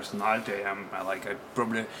kind of personality I am. I'm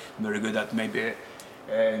probably very good at maybe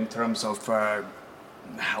in terms of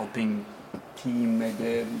helping team,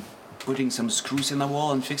 maybe putting some screws in the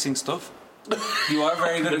wall and fixing stuff. You are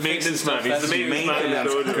very good at fixing Maintenance stuff. man. He's the that's-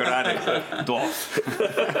 maintenance man. karate. Dwarf.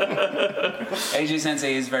 AJ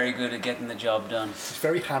Sensei is very good at getting the job done. It's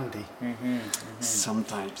very handy.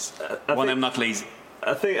 Sometimes. I When think- I'm not lazy.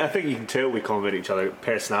 I think you can tell we complement each other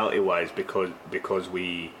personality-wise because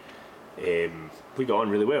we get on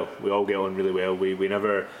really well. We all get on really well. We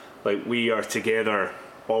never we are together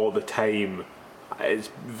all the time. It's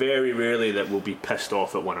very rarely that we'll be pissed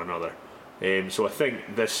off at one another. So I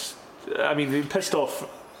think this. I mean, being pissed off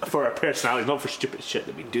for our personalities, not for stupid shit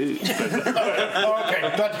that we do. Oh, okay,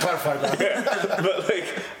 glad you clarified that.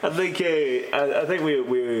 But I think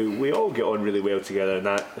we all get on really well together, and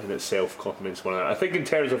that in itself complements one another. I think in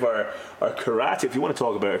terms of our karate, if you want to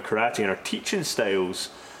talk about our karate and our teaching styles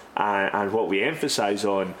and what we emphasise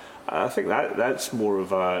on, I think that's more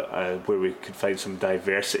of a where we could find some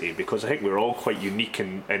diversity, because I think we're all quite unique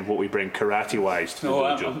in what we bring karate-wise to the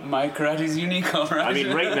dojo. My karate's unique, alright. I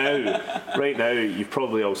mean, right now, you've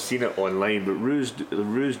probably all seen it online, but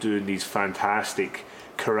Rue's doing these fantastic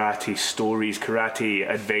karate stories, karate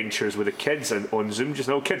adventures with the kids on Zoom just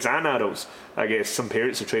now, kids and adults. I guess some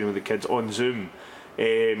parents are training with the kids on Zoom,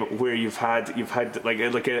 where you've had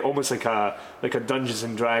almost like a Dungeons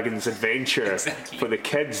and Dragons adventure Exactly. for the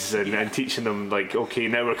kids, and teaching them okay,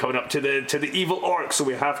 now we're coming up to the evil orc, so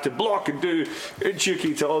we have to block and do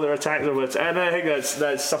Uchuki to all their attacks. And I think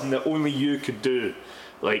that's something that only you could do.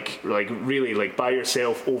 Really by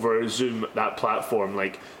yourself over Zoom, that platform,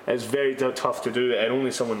 it's very tough to do it, and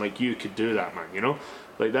only someone like you could do that, man, you know?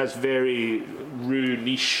 That's very Rue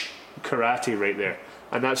niche karate right there,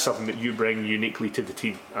 and that's something that you bring uniquely to the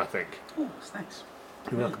team, I think. Oh, thanks.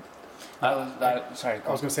 You're welcome. Sorry.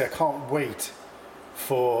 I was going to say, I can't wait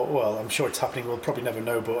for, well, I'm sure it's happening, we'll probably never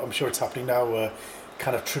know, but I'm sure it's happening now, where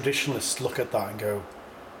kind of traditionalists look at that and go,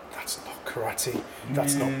 that's not karate,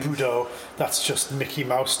 that's not Budo, that's just Mickey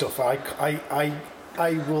Mouse stuff. I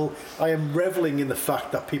am reveling in the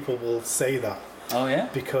fact that people will say that. Oh yeah.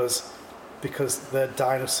 Because they're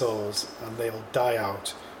dinosaurs and they'll die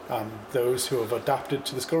out. And those who have adapted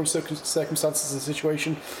to the current circumstances and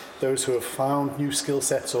situation, those who have found new skill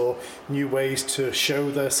sets or new ways to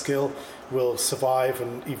show their skill, will survive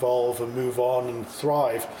and evolve and move on and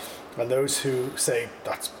thrive. And those who say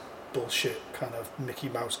that's bullshit kind of Mickey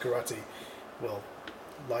Mouse karate will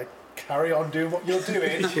carry on doing what you're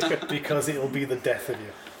doing because it'll be the death of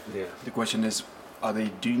you. Yeah. The question is, are they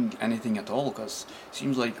doing anything at all? Because it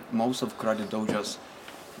seems like most of karate dojos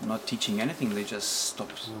not teaching anything, they just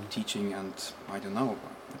stopped teaching, and I don't know,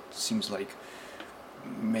 it seems like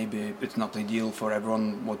maybe it's not ideal for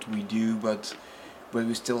everyone what we do, but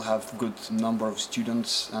we still have good number of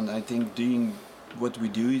students, and I think doing what we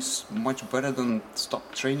do is much better than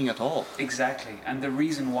stop training at all. Exactly, and the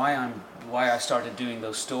reason why I started doing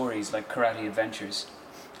those stories like Karate Adventures,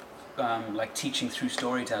 like teaching through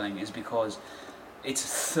storytelling, is because it's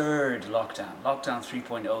third lockdown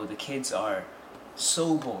 3.0. The kids are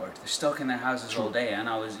so bored, they're stuck in their houses all day, and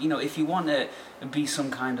I was, if you want to be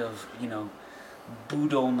some kind of,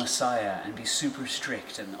 Budo messiah and be super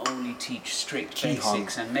strict and only teach strict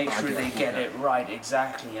basics and make sure they get it right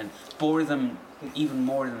exactly and bore them even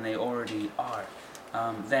more than they already are,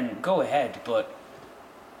 then go ahead. But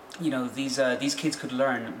these kids could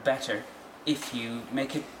learn better if you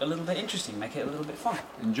make it a little bit interesting, make it a little bit fun,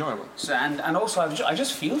 Enjoyable. so and also I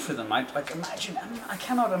just feel for them. I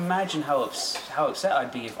cannot imagine how upset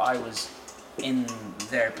I'd be if I was in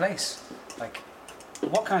their place.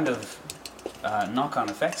 What kind of knock-on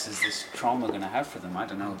effects is this trauma going to have for them? I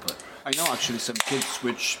don't know, but I know actually some kids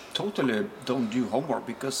which totally don't do homework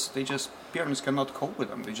because parents cannot cope with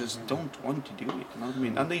them. They just don't want to do it, you know what I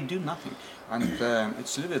mean? And they do nothing. And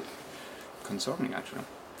it's a little bit concerning actually,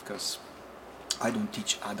 because I don't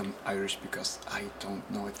teach Adam Irish because I don't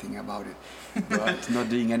know a thing about it. But not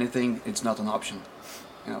doing anything, it's not an option.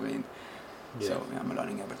 You know what I mean? Yeah. So I'm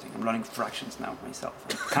learning everything. I'm learning fractions now myself.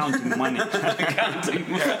 I'm counting money.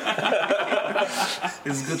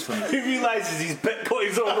 It's good for me. He realises his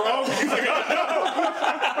Bitcoin's all wrong. He's like,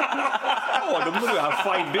 Oh, I don't know, I have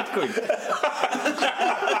 5 Bitcoin.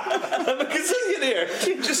 I'm a gazillionaire.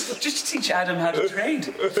 just teach Adam how to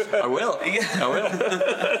trade. I will. I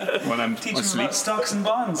will. When I'm Teach him asleep. about stocks and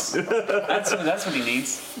bonds. That's what he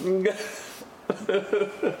needs.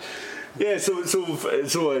 Yeah, so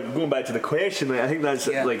going back to the question, like, I think that's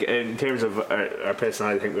like in terms of our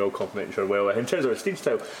personality, I think we all complement each other well. In terms of our stage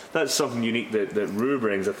style, that's something unique that Rue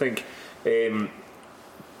brings. I think,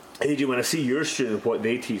 AJ, when I see your students, what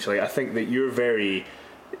they teach, like I think that you're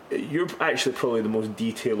actually probably the most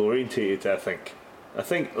detail orientated. I think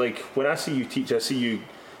like when I see you teach, I see you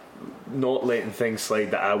not letting things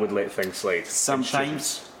slide that I would let things slide.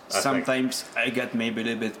 Sometimes I get maybe a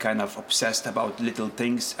little bit kind of obsessed about little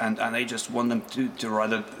things, and I just want them to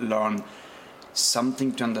rather learn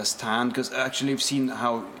something to understand. Because actually, I've seen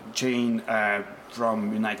how Jane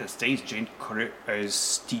from United States, Jane Curry,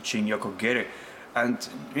 is teaching Yokogiri, and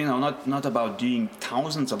not about doing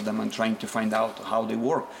thousands of them and trying to find out how they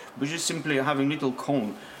work, but just simply having little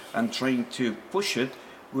cone and trying to push it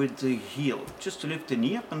with the heel, just to lift the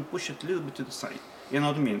knee up and push it a little bit to the side. You know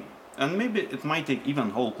what I mean? And maybe it might take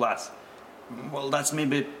even whole class. Well, that's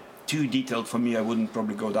maybe too detailed for me. I wouldn't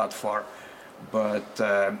probably go that far. But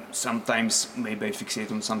sometimes maybe I fixate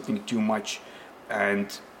on something too much,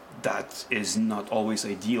 and that is not always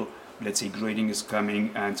ideal. Let's say grading is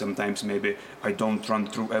coming, and sometimes maybe I don't run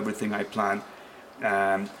through everything I plan.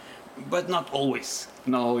 But not always.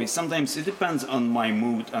 Not always. Sometimes it depends on my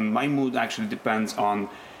mood, and my mood actually depends on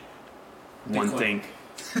one thing.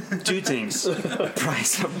 Two things: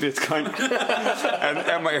 price of Bitcoin and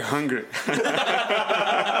am I hungry?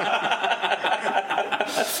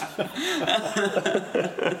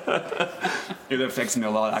 It affects me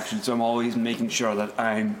a lot actually, so I'm always making sure that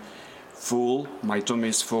I'm full, my tummy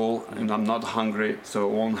is full, and I'm not hungry, so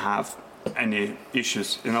I won't have any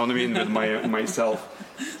issues. You know what I mean with myself.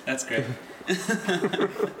 That's great.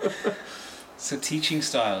 So teaching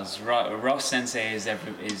styles, Ross Sensei is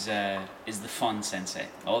the fun sensei.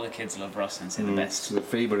 All the kids love Ross Sensei the best. The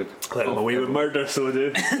favorite. Let them away with murder, so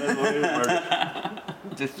do. The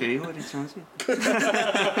favorite, it sounds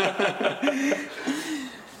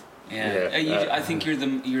I think you're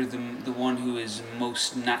the one who is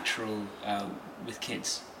most natural with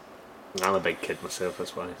kids. I'm a big kid myself,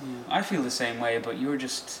 that's why. Yeah, I feel the same way, but you're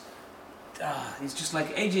just. It's just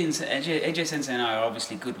like AJ Sensei and I are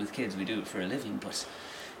obviously good with kids. We do it for a living, but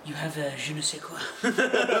you have a je ne sais quoi.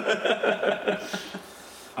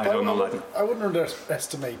 I don't know that. I wouldn't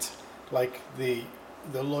underestimate like the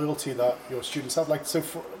loyalty that your students have. Like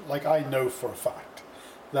I know for a fact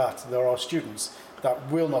that there are students that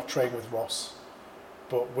will not train with Ross,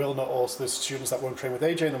 but will not also. There's students that won't train with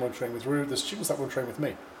AJ and they won't train with Rue. There's students that won't train with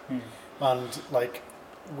me, and like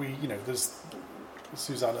there's.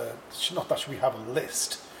 Susanna, not that we have a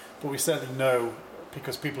list, but we certainly know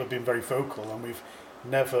because people have been very vocal, and we've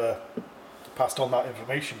never passed on that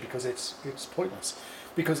information because it's pointless.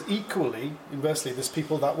 Because equally, inversely, there's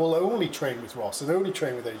people that will only train with Ross and only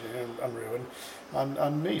train with AJ and Rue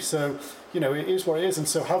and me. So it is what it is, and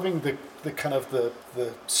so having the kind of the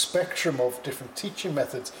spectrum of different teaching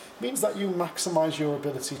methods means that you maximise your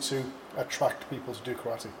ability to attract people to do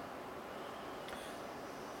karate.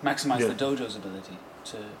 Maximise the dojo's ability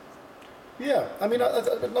to... Yeah, I mean,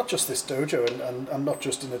 not just this dojo and not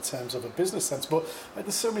just in the terms of a business sense, but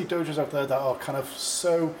there's so many dojos out there that are kind of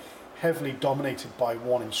so heavily dominated by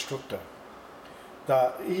one instructor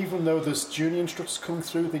that even though there's junior instructors coming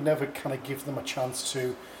through, they never kind of give them a chance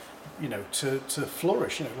to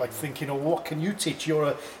flourish, like thinking, oh, what can you teach? You're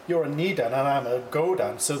a Nidan and I'm a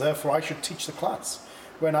Godan, so therefore I should teach the class.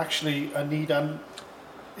 When actually a Nidan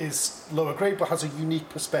is lower grade but has a unique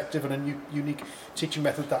perspective and a unique teaching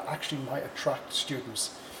method that actually might attract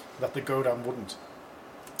students that the Godan wouldn't.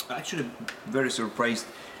 Actually, very surprised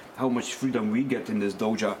how much freedom we get in this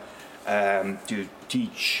dojo to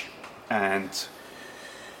teach and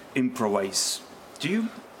improvise. Do you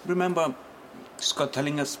remember Scott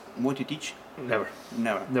telling us what to teach? Never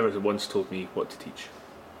Never once told me what to teach.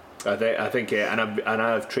 I think and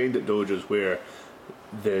I've trained at dojos where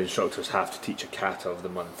the instructors have to teach a kata of the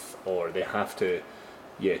month, or they have to,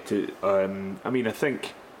 I mean, I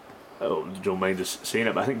think, don't mind us saying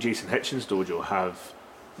it, but I think Jason Hitchens' dojo have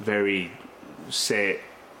very set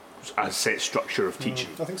structure of teaching.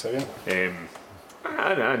 I think so, yeah.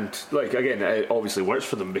 And like again, it obviously works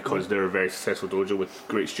for them because they're a very successful dojo with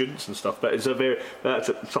great students and stuff. But that's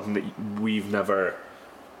something that we've never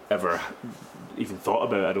ever even thought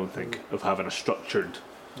about. I don't think of having a structured.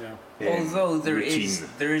 Yeah. Although there routine.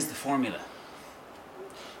 is the formula.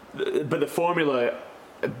 But the formula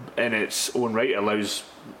in its own right allows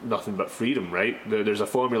nothing but freedom, right? There's a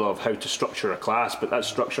formula of how to structure a class, but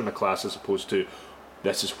that's structuring a class as opposed to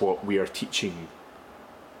this is what we are teaching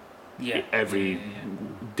every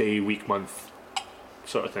day, week, month,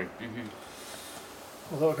 sort of thing.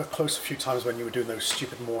 Although I got close a few times when you were doing those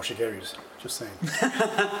stupid more shigeris. Just saying.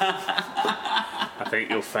 I think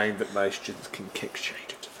you'll find that my students can kick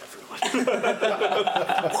shite out of everyone.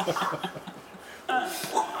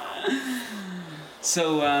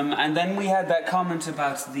 So, and then we had that comment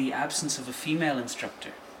about the absence of a female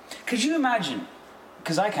instructor. Could you imagine,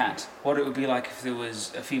 because I can't, what it would be like if there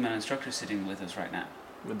was a female instructor sitting with us right now?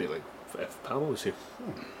 It'd be like if Pamela was here.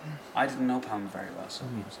 I didn't know Pam very well, so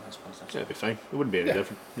I suppose that's... Yeah, it'd be fine. It wouldn't be any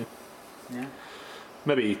different. Yeah. Yeah.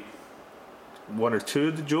 Maybe one or two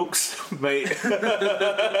of the jokes might. You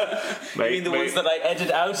mean the ones that I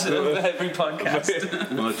edit out of every podcast?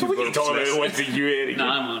 One or two What are you talking burps. about? Ones that you edit? No,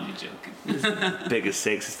 I'm only joking. Biggest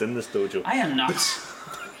sexist in this dojo. I am not.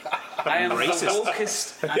 I am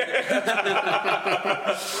racist.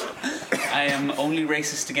 I am only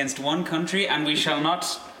racist against one country, and we shall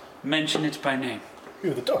not mention it by name.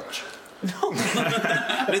 Who are the Dutch?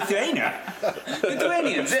 Lithuania.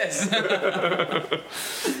 Lithuanians, yes.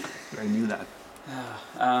 I knew that.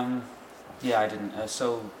 Yeah, I didn't.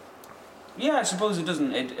 So, yeah, I suppose it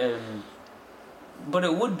doesn't. But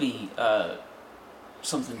it would be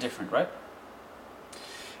something different, right?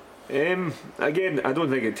 Again, I don't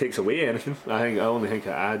think it takes away anything. I only think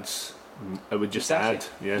it adds. It would just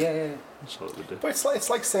Exactly. add. Yeah. Yeah. That's all it would do. But it's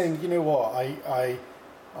like saying, you know what, I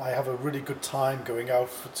have a really good time going out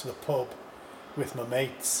to the pub with my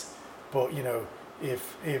mates, but you know,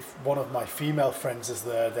 if one of my female friends is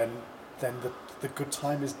there, then the good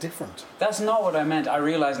time is different. That's not what I meant. I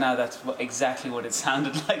realise now that's exactly what it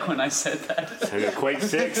sounded like when I said that. Sounded quite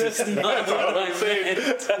sexist. Not what I meant.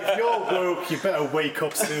 If you're woke, you better wake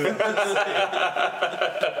up soon.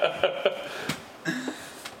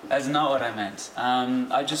 That's not what I meant.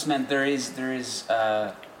 I just meant there is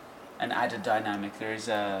an added dynamic. There is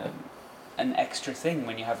an extra thing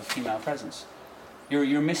when you have a female presence.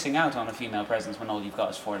 You're missing out on a female presence when all you've got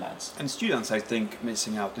is 4 lads. And students, I think,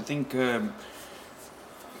 missing out. I think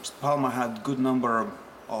Palma had good number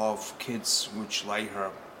of kids which like her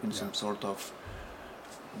in some sort of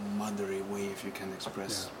motherly way, if you can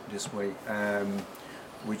express this way,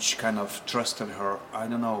 which kind of trusted her. I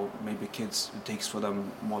don't know, maybe kids, it takes for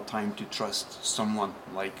them more time to trust someone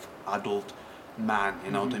like adult man,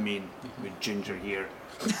 you know what I mean, with ginger hair,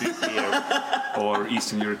 big hair, or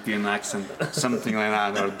Eastern European accent, something like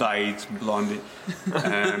that, or dyed blondie.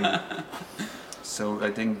 So I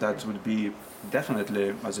think that would be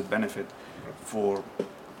definitely as a benefit for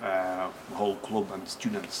whole club and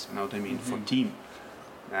students, you know what I mean, for team.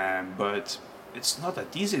 But it's not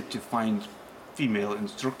that easy to find female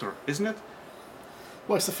instructor, isn't it?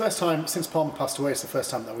 Well, it's the first time since Palmer passed away. It's the first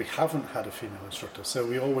time that we haven't had a female instructor. So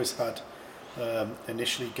we always had.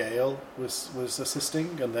 Initially, Gail was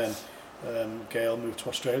assisting, and then Gail moved to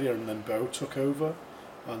Australia, and then Bo took over,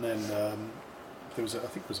 and then there was I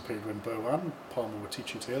think there was a period when Bo and Palmer were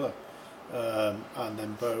teaching together, and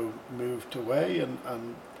then Bo moved away,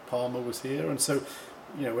 and Palmer was here, and so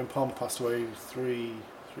you know when Palmer passed away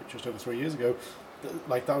just over 3 years ago,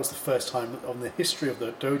 like that was the first time on the history of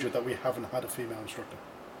the dojo that we haven't had a female instructor.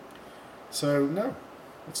 So no,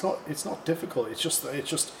 it's not difficult. It's just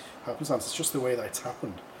happenstance. It's just the way that it's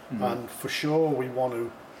happened, and for sure we want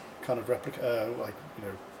to kind of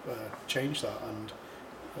change that and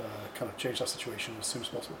kind of change that situation as soon as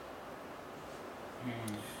possible.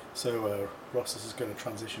 So Ross is going to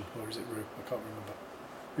transition, or is it Rue? I can't remember.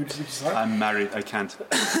 Who does he decide? I'm married, I can't.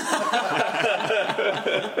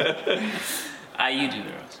 You do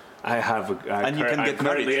it, Ross. I have And you can I'm get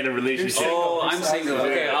currently married. in a relationship. Oh, I'm single.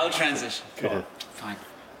 Okay, Yeah. I'll transition. Yeah. Fine.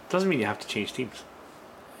 Doesn't mean you have to change teams.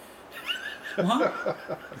 What?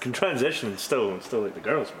 You can transition and still like the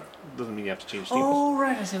girls, man. Doesn't mean you have to change teams. Oh,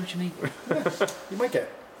 right, I see what you mean. You might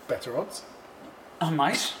get better odds. I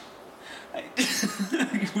might.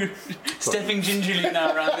 We're stepping gingerly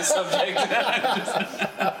now around this subject.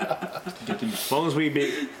 As long as we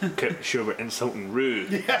make sure we're insulting Rue,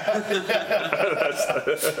 I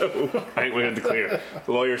think we're going to declare.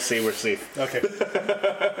 The lawyers say we're safe. Okay.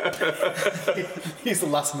 He's the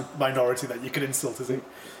last minority that you could insult, is he?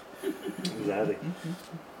 Exactly.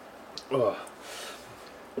 Oh.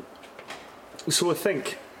 So I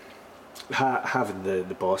think having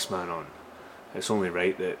the boss man on, it's only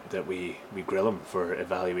right that we grill him for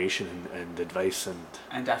evaluation and advice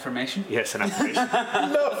And affirmation? yes, and affirmation.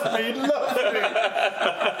 Love me.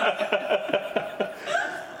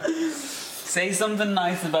 Say something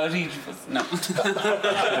nice about each of us. No.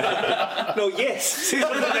 No, yes. Say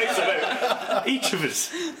something nice about each of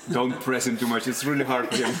us. Don't press him too much, it's really hard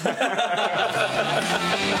for him.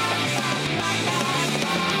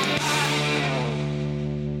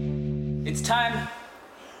 It's time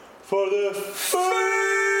for the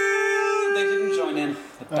They didn't join in,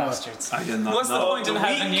 the bastards. I did not What's the know. point in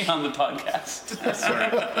having you on the podcast?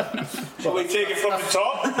 Shall we take it from the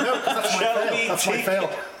top? Shall we That's my take fail.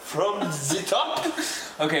 it from the top?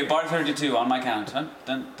 Okay, bar 32 on my count. No,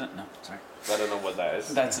 sorry. I don't know what that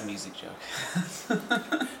is. That's a music joke.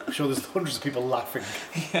 I'm sure there's hundreds of people laughing.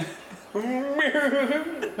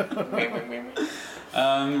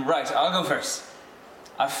 Right, I'll go first.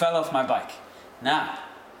 I fell off my bike. Now,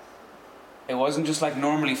 it wasn't just like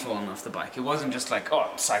normally falling off the bike. It wasn't just like,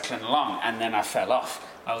 I'm cycling along and then I fell off.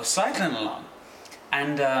 I was cycling along,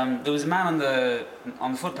 and there was a man on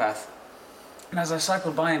the footpath. And as I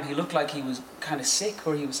cycled by him, he looked like he was kind of sick,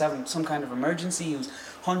 or he was having some kind of emergency. He was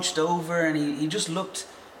hunched over, and he just looked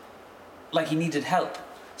like he needed help.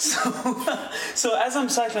 So as I'm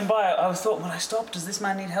cycling by, I thought, when I stop, does this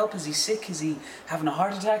man need help? Is he sick? Is he having a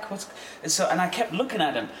heart attack? And I kept looking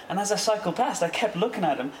at him. And as I cycled past, I kept looking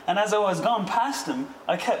at him. And as I was gone past him,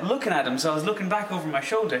 I kept looking at him. So I was looking back over my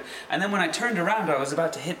shoulder. And then when I turned around, I was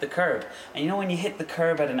about to hit the curb. And you know, when you hit the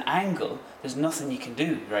curb at an angle, there's nothing you can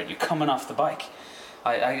do, right? You're coming off the bike.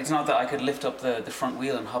 It's not that I could lift up the front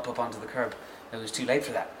wheel and hop up onto the curb. It was too late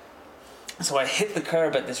for that. So I hit the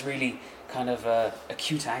curb at this really kind of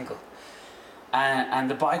acute angle. And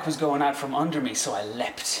the bike was going out from under me, so I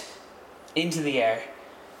leapt into the air,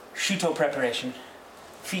 Shuto preparation,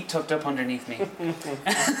 feet tucked up underneath me.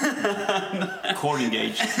 Core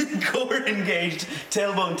engaged. Core engaged,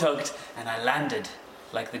 tailbone tucked, and I landed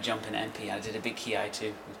like the jump in MP. I did a big ki too.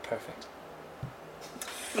 It was perfect.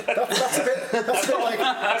 That's a bit like,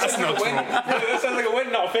 That sounds like a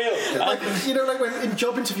win, not a fail. like like when in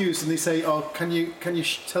job interviews and they say, "Oh, can you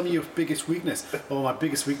tell me your biggest weakness?" Oh, my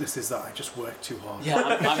biggest weakness is that I just work too hard. Yeah,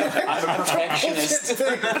 I'm a perfectionist.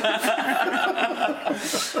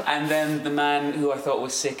 And then the man who I thought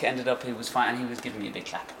was sick ended up, he was fine, and he was giving me a big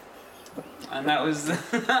clap. And that was...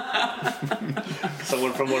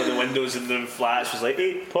 Someone from one of the windows in the flats was like,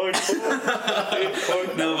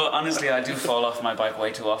 8.4. No, but honestly, I do fall off my bike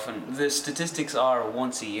way too often. The statistics are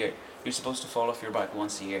once a year. You're supposed to fall off your bike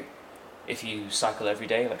once a year. If you cycle every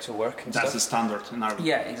day, like to work and That's the stuff. standard in Ireland.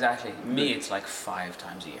 Yeah, exactly. Me, it's like 5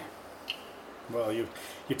 times a year. Well, you're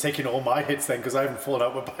taking all my hits then, because I haven't fallen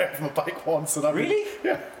out of my bike once. And Really?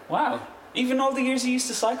 Yeah. Wow. Even all the years you used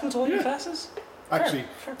to cycle to all your classes? Actually,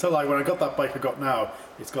 Fair. till like when I got that bike I got now,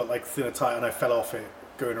 it's got like thinner tyre, and I fell off it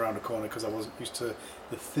going around a corner because I wasn't used to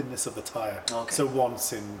the thinness of the tyre. Okay. So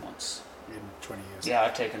once in 20 years. Yeah,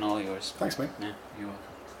 I've taken all yours. Thanks, mate. Yeah, you're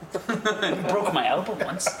welcome. Broke my elbow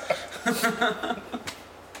once.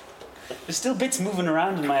 There's still bits moving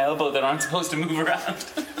around in my elbow that aren't supposed to move around.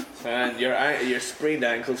 And your sprained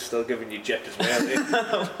ankle's still giving you jip as well.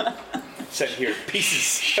 Eh? Sitting here in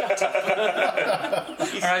pieces.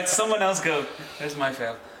 Alright, someone else go. There's my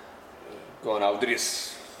fail. Go on,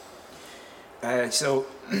 Aldrius. So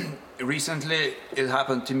recently it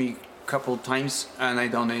happened to me a couple of times, and I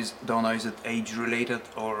don't know is it age related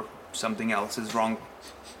or something else is wrong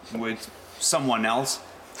with someone else,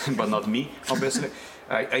 but not me, obviously.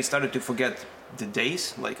 I started to forget the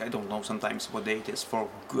days, like I don't know sometimes what day it is for a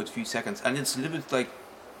good few seconds, and it's a little bit like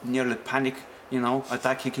nearly panic,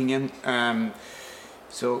 attack kicking in.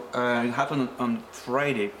 So it happened on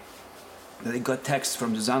Friday that I got text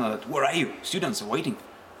from Susanna that, where are you? Students are waiting.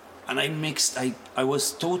 And I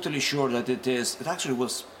was totally sure that it actually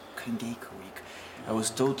was Kangeka week. I was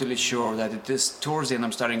totally sure that it is Thursday and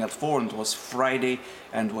I'm starting at 4, and it was Friday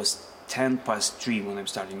and it was 3:10 when I'm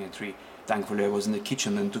starting at 3. Thankfully I was in the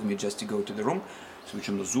kitchen, and it took me just to go to the room, switch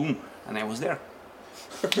on the Zoom, and I was there.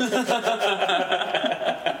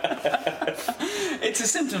 It's a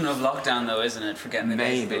symptom of lockdown though, isn't it? Forgetting the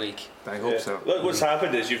days of the week. I hope so. Look, what's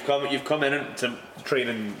happened is you've come in to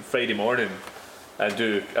training Friday morning and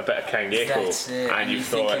do a bit of Kangeko, That's it. and you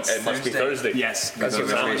think thought it's it must be Thursday. Yes, That's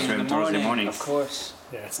because what's I was happening. doing Thursday morning. Of course.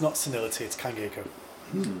 Yeah, it's not senility, it's Kangeko.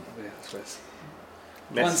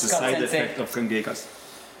 That's the Scott side Sensei. effect of Kangekas.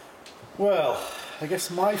 Well, I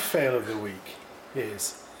guess my fail of the week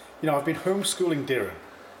is, I've been homeschooling Darren.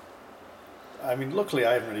 I mean, luckily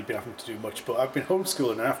I haven't really been having to do much, but I've been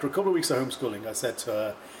homeschooling, and after a couple of weeks of homeschooling, I said to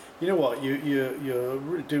her, you know what,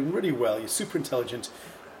 you're doing really well, you're super intelligent.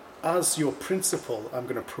 As your principal, I'm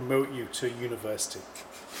going to promote you to university.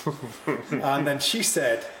 And then she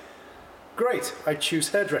said, great, I choose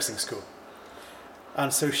hairdressing school.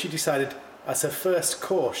 And so she decided, as her first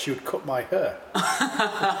course, she would cut my hair.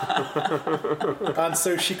 And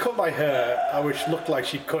so she cut my hair, which looked like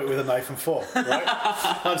she'd cut it with a knife and fork, right?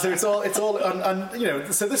 And so it's all,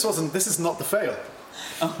 so this is not the fail.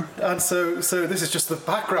 And so this is just the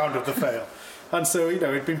background of the fail. And so,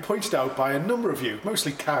 it'd been pointed out by a number of you,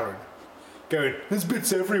 mostly Karen, going, there's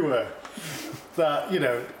bits everywhere. That,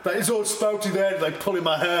 that is all spouting there, like pulling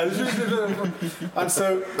my hair. And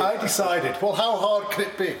so I decided, well, how hard can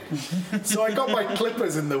it be? So I got my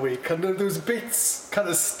clippers in the week, and there was bits kind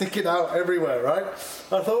of sticking out everywhere, right?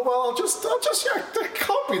 I thought, well, I'll just, it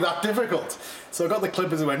can't be that difficult. So I got the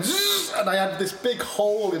clippers and went, and I had this big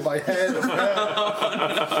hole in my head of hair.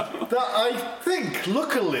 That I think,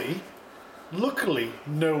 luckily,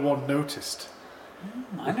 no one noticed.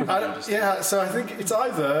 I never noticed that. Yeah, so I think it's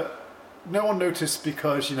either no one noticed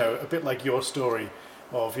because, a bit like your story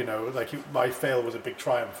of, my fail was a big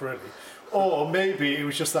triumph, really. Or maybe it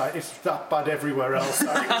was just that it's that bad everywhere else.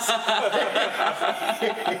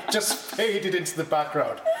 It just faded into the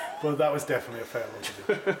background. Well, that was definitely a fail, wasn't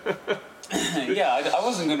it? Yeah, I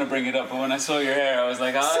wasn't going to bring it up, but when I saw your hair, I was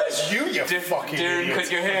like, Says you fucking Darren, idiot.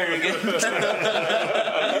 cut your hair again.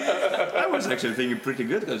 I was actually thinking pretty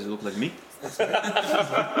good because it looked like me.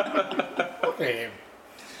 Okay.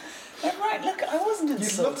 Right, look, I wasn't You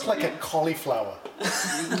insulting. looked like a cauliflower.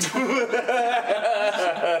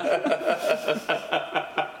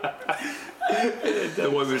 The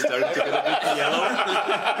one who started to get a bit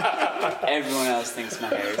yellow. Everyone else thinks my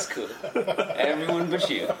hair is cool. Everyone but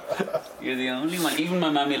you. You're the only one. Even my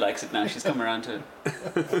mammy likes it now. She's come around to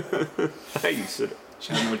it. I used it.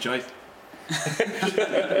 She had no choice.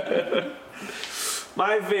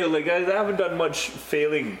 My fail, I haven't done much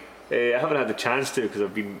failing. I haven't had the chance to because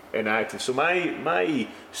I've been inactive. So my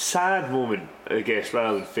sad moment, I guess,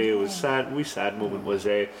 rather than fail, was sad moment was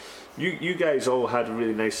you guys all had a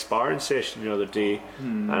really nice sparring session the other day,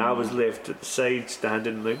 and I was left at the side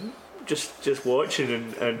standing just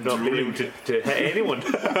watching and not being able to hit anyone.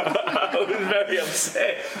 I was very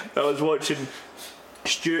upset. I was watching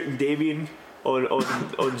Stuart and Damien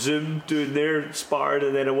on Zoom doing their spar,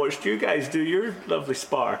 and then I watched you guys do your lovely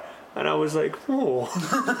spar. And I was like, I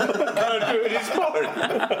can't do any sparring.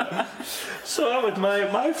 So that was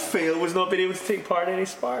my fail, was not being able to take part in any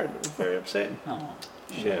sparring. It was very upsetting. Oh.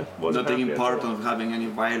 Yeah, Not taking part of having any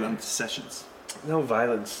violent sessions. No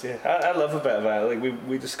violence. Yeah, I love a bit of violence.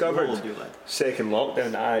 We discovered What would you like? second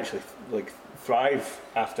lockdown. I actually thrive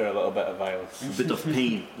after a little bit of violence. A bit of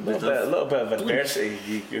pain. A little bit of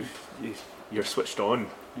adversity. You're switched on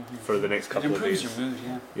for the next It couple of improves days. your mood,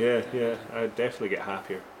 yeah. Yeah, I definitely get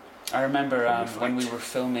happier. I remember when we were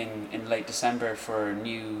filming in late December for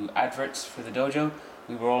new adverts for the dojo.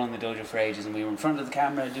 We were all in the dojo for ages, and we were in front of the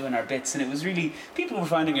camera doing our bits, and it was really, people were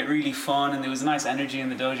finding it really fun, and there was a nice energy in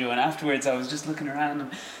the dojo. And afterwards, I was just looking around,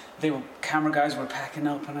 and camera guys were packing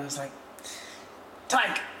up, and I was like,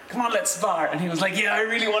 Tyke, come on, let's spar. And he was like, yeah, I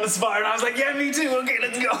really want to spar. And I was like, yeah, me too. Okay,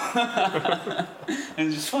 let's go. And it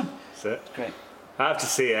was just fun. That's it. Great. I have to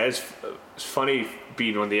say, it's funny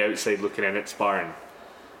being on the outside looking in at sparring.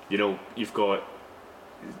 You've got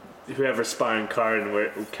whoever's sparring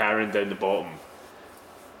Karen down the bottom.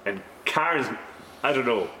 And Karen's, I don't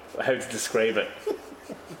know how to describe it.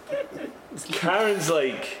 Karen's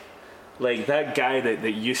like that guy that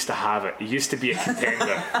used to have it. He used to be a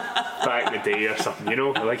contender back in the day or something,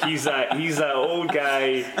 he's that old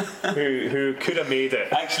guy who could have made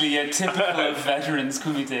it. Actually, yeah, typical of veterans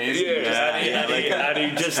kumite, isn't it? And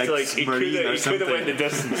he just he could have went the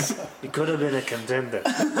distance. He could have been a contender.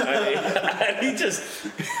 and he just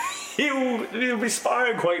he'll be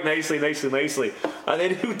sparring quite nicely, and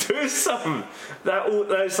then he'll do something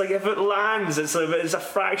that's like, if it lands, it's a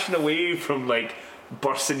fraction away from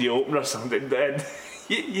bursting you open or something. Then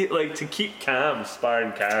you to keep calm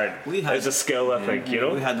sparring Karen is a skill, I think.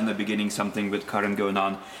 We had in the beginning something with Karen going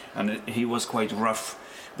on, and he was quite rough.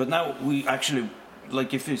 But now we actually,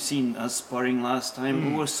 if you've seen us sparring last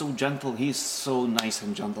time, we were so gentle. He's so nice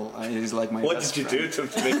and gentle. He's like my What best did you friend. do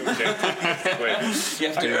to make him gentle? You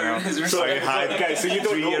have to earn his respect. Okay, so you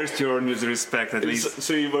don't 3 know. years to earn his respect at least.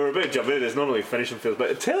 So you were a bit jumping in. It's normally finishing fields,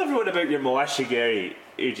 but tell everyone about your Mawashigiri,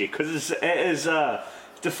 AJ, because it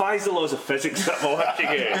defies the laws of physics. That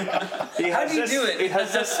Mawashigiri. How do you do it? He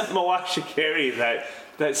has this Mawashigiri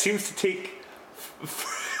that seems to take.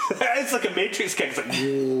 It's like a matrix kick. It's like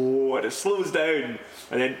whoa, and it slows down,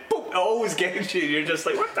 and then boom, it always gets you. You're just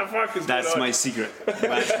like, what the fuck is That's going on? my secret.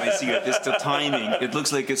 That's my secret. It's the timing. It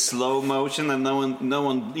looks like a slow motion, and no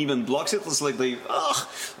one even blocks it. It's like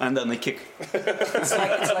and then they kick. It's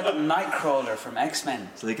like a Nightcrawler from X-Men.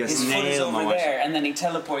 It's like a his foot is snail over motion. there, and then he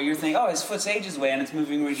teleports. You're thinking, his foot's ages away, and it's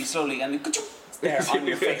moving really slowly, and then it's there on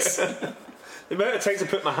your face. The amount of times I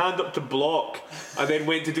put my hand up to block and then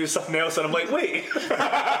went to do something else, and I'm like, wait, nothing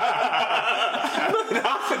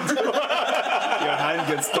happened. Your hand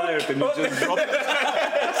gets tired and you just drop it.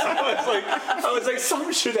 I was like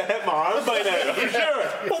some should have hit my arm by now, for sure.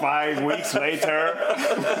 5 weeks later.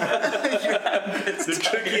 The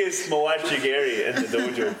trickiest Malachi Gary in the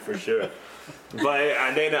dojo, for sure. But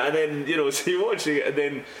and then you know, so you watch it, and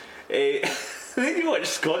then then you watch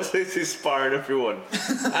Scott Stacey sparring everyone,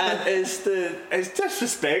 and it's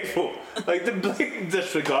disrespectful, like the blatant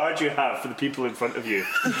disregard you have for the people in front of you.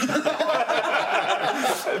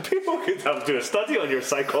 People could have to do a study on your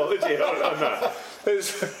psychology on that.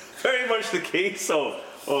 It's very much the case of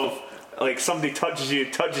like somebody touches you,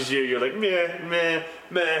 you're like meh.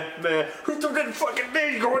 Who did fucking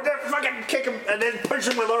me? Go in there, fucking kick him, and then punch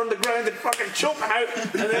him on the ground and fucking choke him out,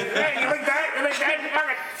 and then hey, you like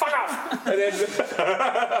that, fuck off, and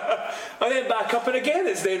then back up, and again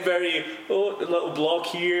it's then very a little block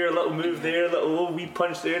here, a little move there, a little wee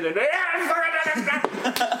punch there, and then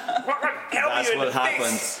that's what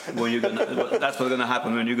happens when you're gonna. That's what's gonna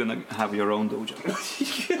happen when you're gonna have your own dojo.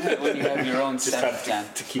 When you have your own setup plan.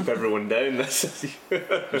 to keep everyone down.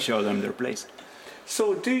 Show them their place.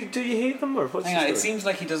 So do you hate them, or what's Hang the on, story? it seems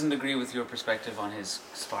like he doesn't agree with your perspective on his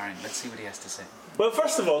sparring. Let's see what he has to say. Well,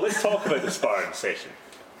 first of all, let's talk about the sparring session.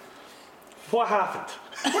 What happened?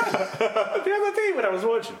 The other day when I was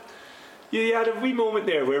watching, you had a wee moment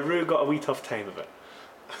there where Rue got a wee tough time of it.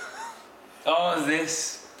 Oh,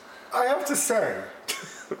 this. I have to say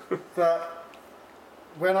that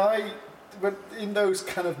when in those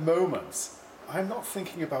kind of moments, I'm not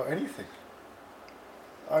thinking about anything.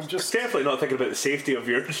 I'm just Definitely not thinking about the safety of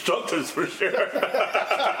your instructors, for sure.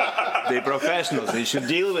 They're professionals. They should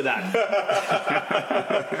deal with that.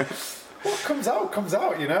 what comes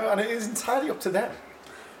out, you know, and it is entirely up to them.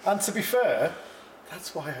 And to be fair,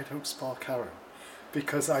 that's why I don't spar Karen.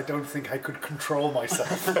 Because I don't think I could control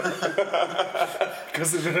myself.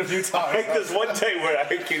 Because there's been a few I times. think there's one time where I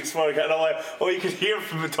came sparring, and I'm like, oh, you could hear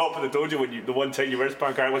from the top of the dojo when the one time you were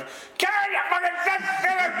sparring Karen was, Karen, you fucking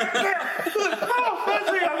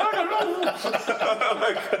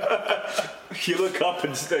you look up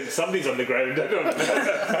and somebody's on the ground. I don't know.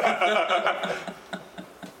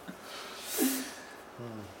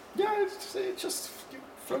 Yeah, it just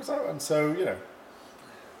flows out, and so, you know,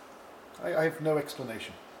 I have no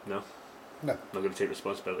explanation. No. No. Not going to take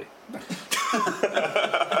responsibility. Don't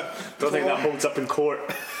think that holds up in court.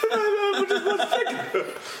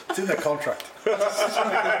 It's in their contract.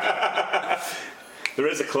 There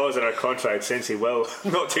is a clause in our contract saying he will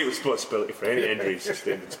not take responsibility for any injuries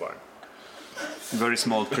sustained in sparring. Very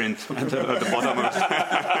small print at the bottom of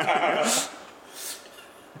it.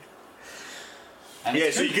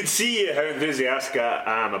 Yeah, so you can see how enthusiastic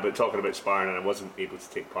I am about talking about sparring, and I wasn't able to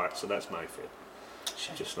take part, so that's my fault.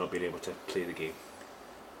 Just not being able to play the game.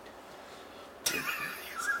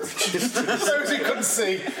 Those who couldn't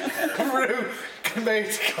see, Rue made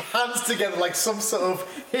hands together like some sort of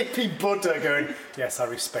hippie Buddha going, yes, I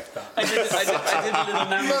respect that. I did a little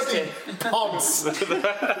Bloody namaste. ponce.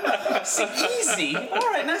 See, easy. All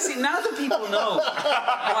right, now that people know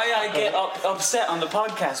why I get upset on the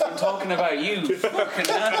podcast when talking about you. Fucking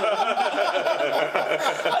hell.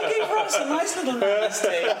 I gave Ross a nice little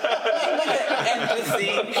namaste.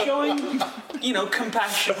 Empathy, showing, you know,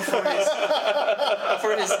 compassion for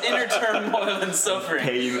his inner turmoil and suffering.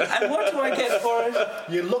 Pain. And what do I get for it?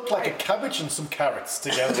 You look like a cabbage and some carrots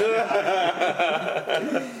together.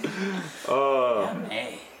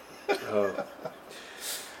 Hey.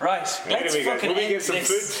 Right, let's Anyway, guys, fucking we'll end get some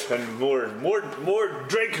this food and more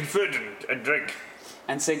drink and food and drink.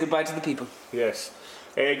 and say goodbye to the people. Yes.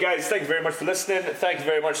 Guys, thank you very much for listening. Thank you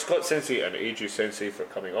very much, Scott Sensei and Eiju Sensei, for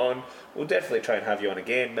coming on. We'll definitely try and have you on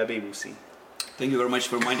again. Maybe we'll see. Thank you very much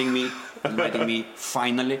for inviting me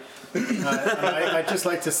finally. I'd just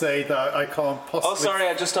like to say that I can't possibly... Oh, sorry,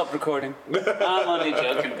 I just stopped recording. I'm only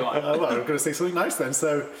joking, go on. Well, I'm going to say something nice then.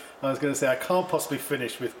 So I was going to say I can't possibly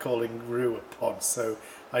finish with calling Rue a ponce. So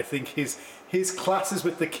I think his classes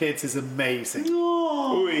with the kids is amazing.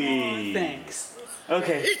 Oh, Oi. thanks.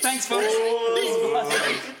 Okay, thanks, folks.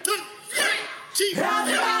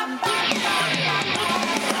 Bye.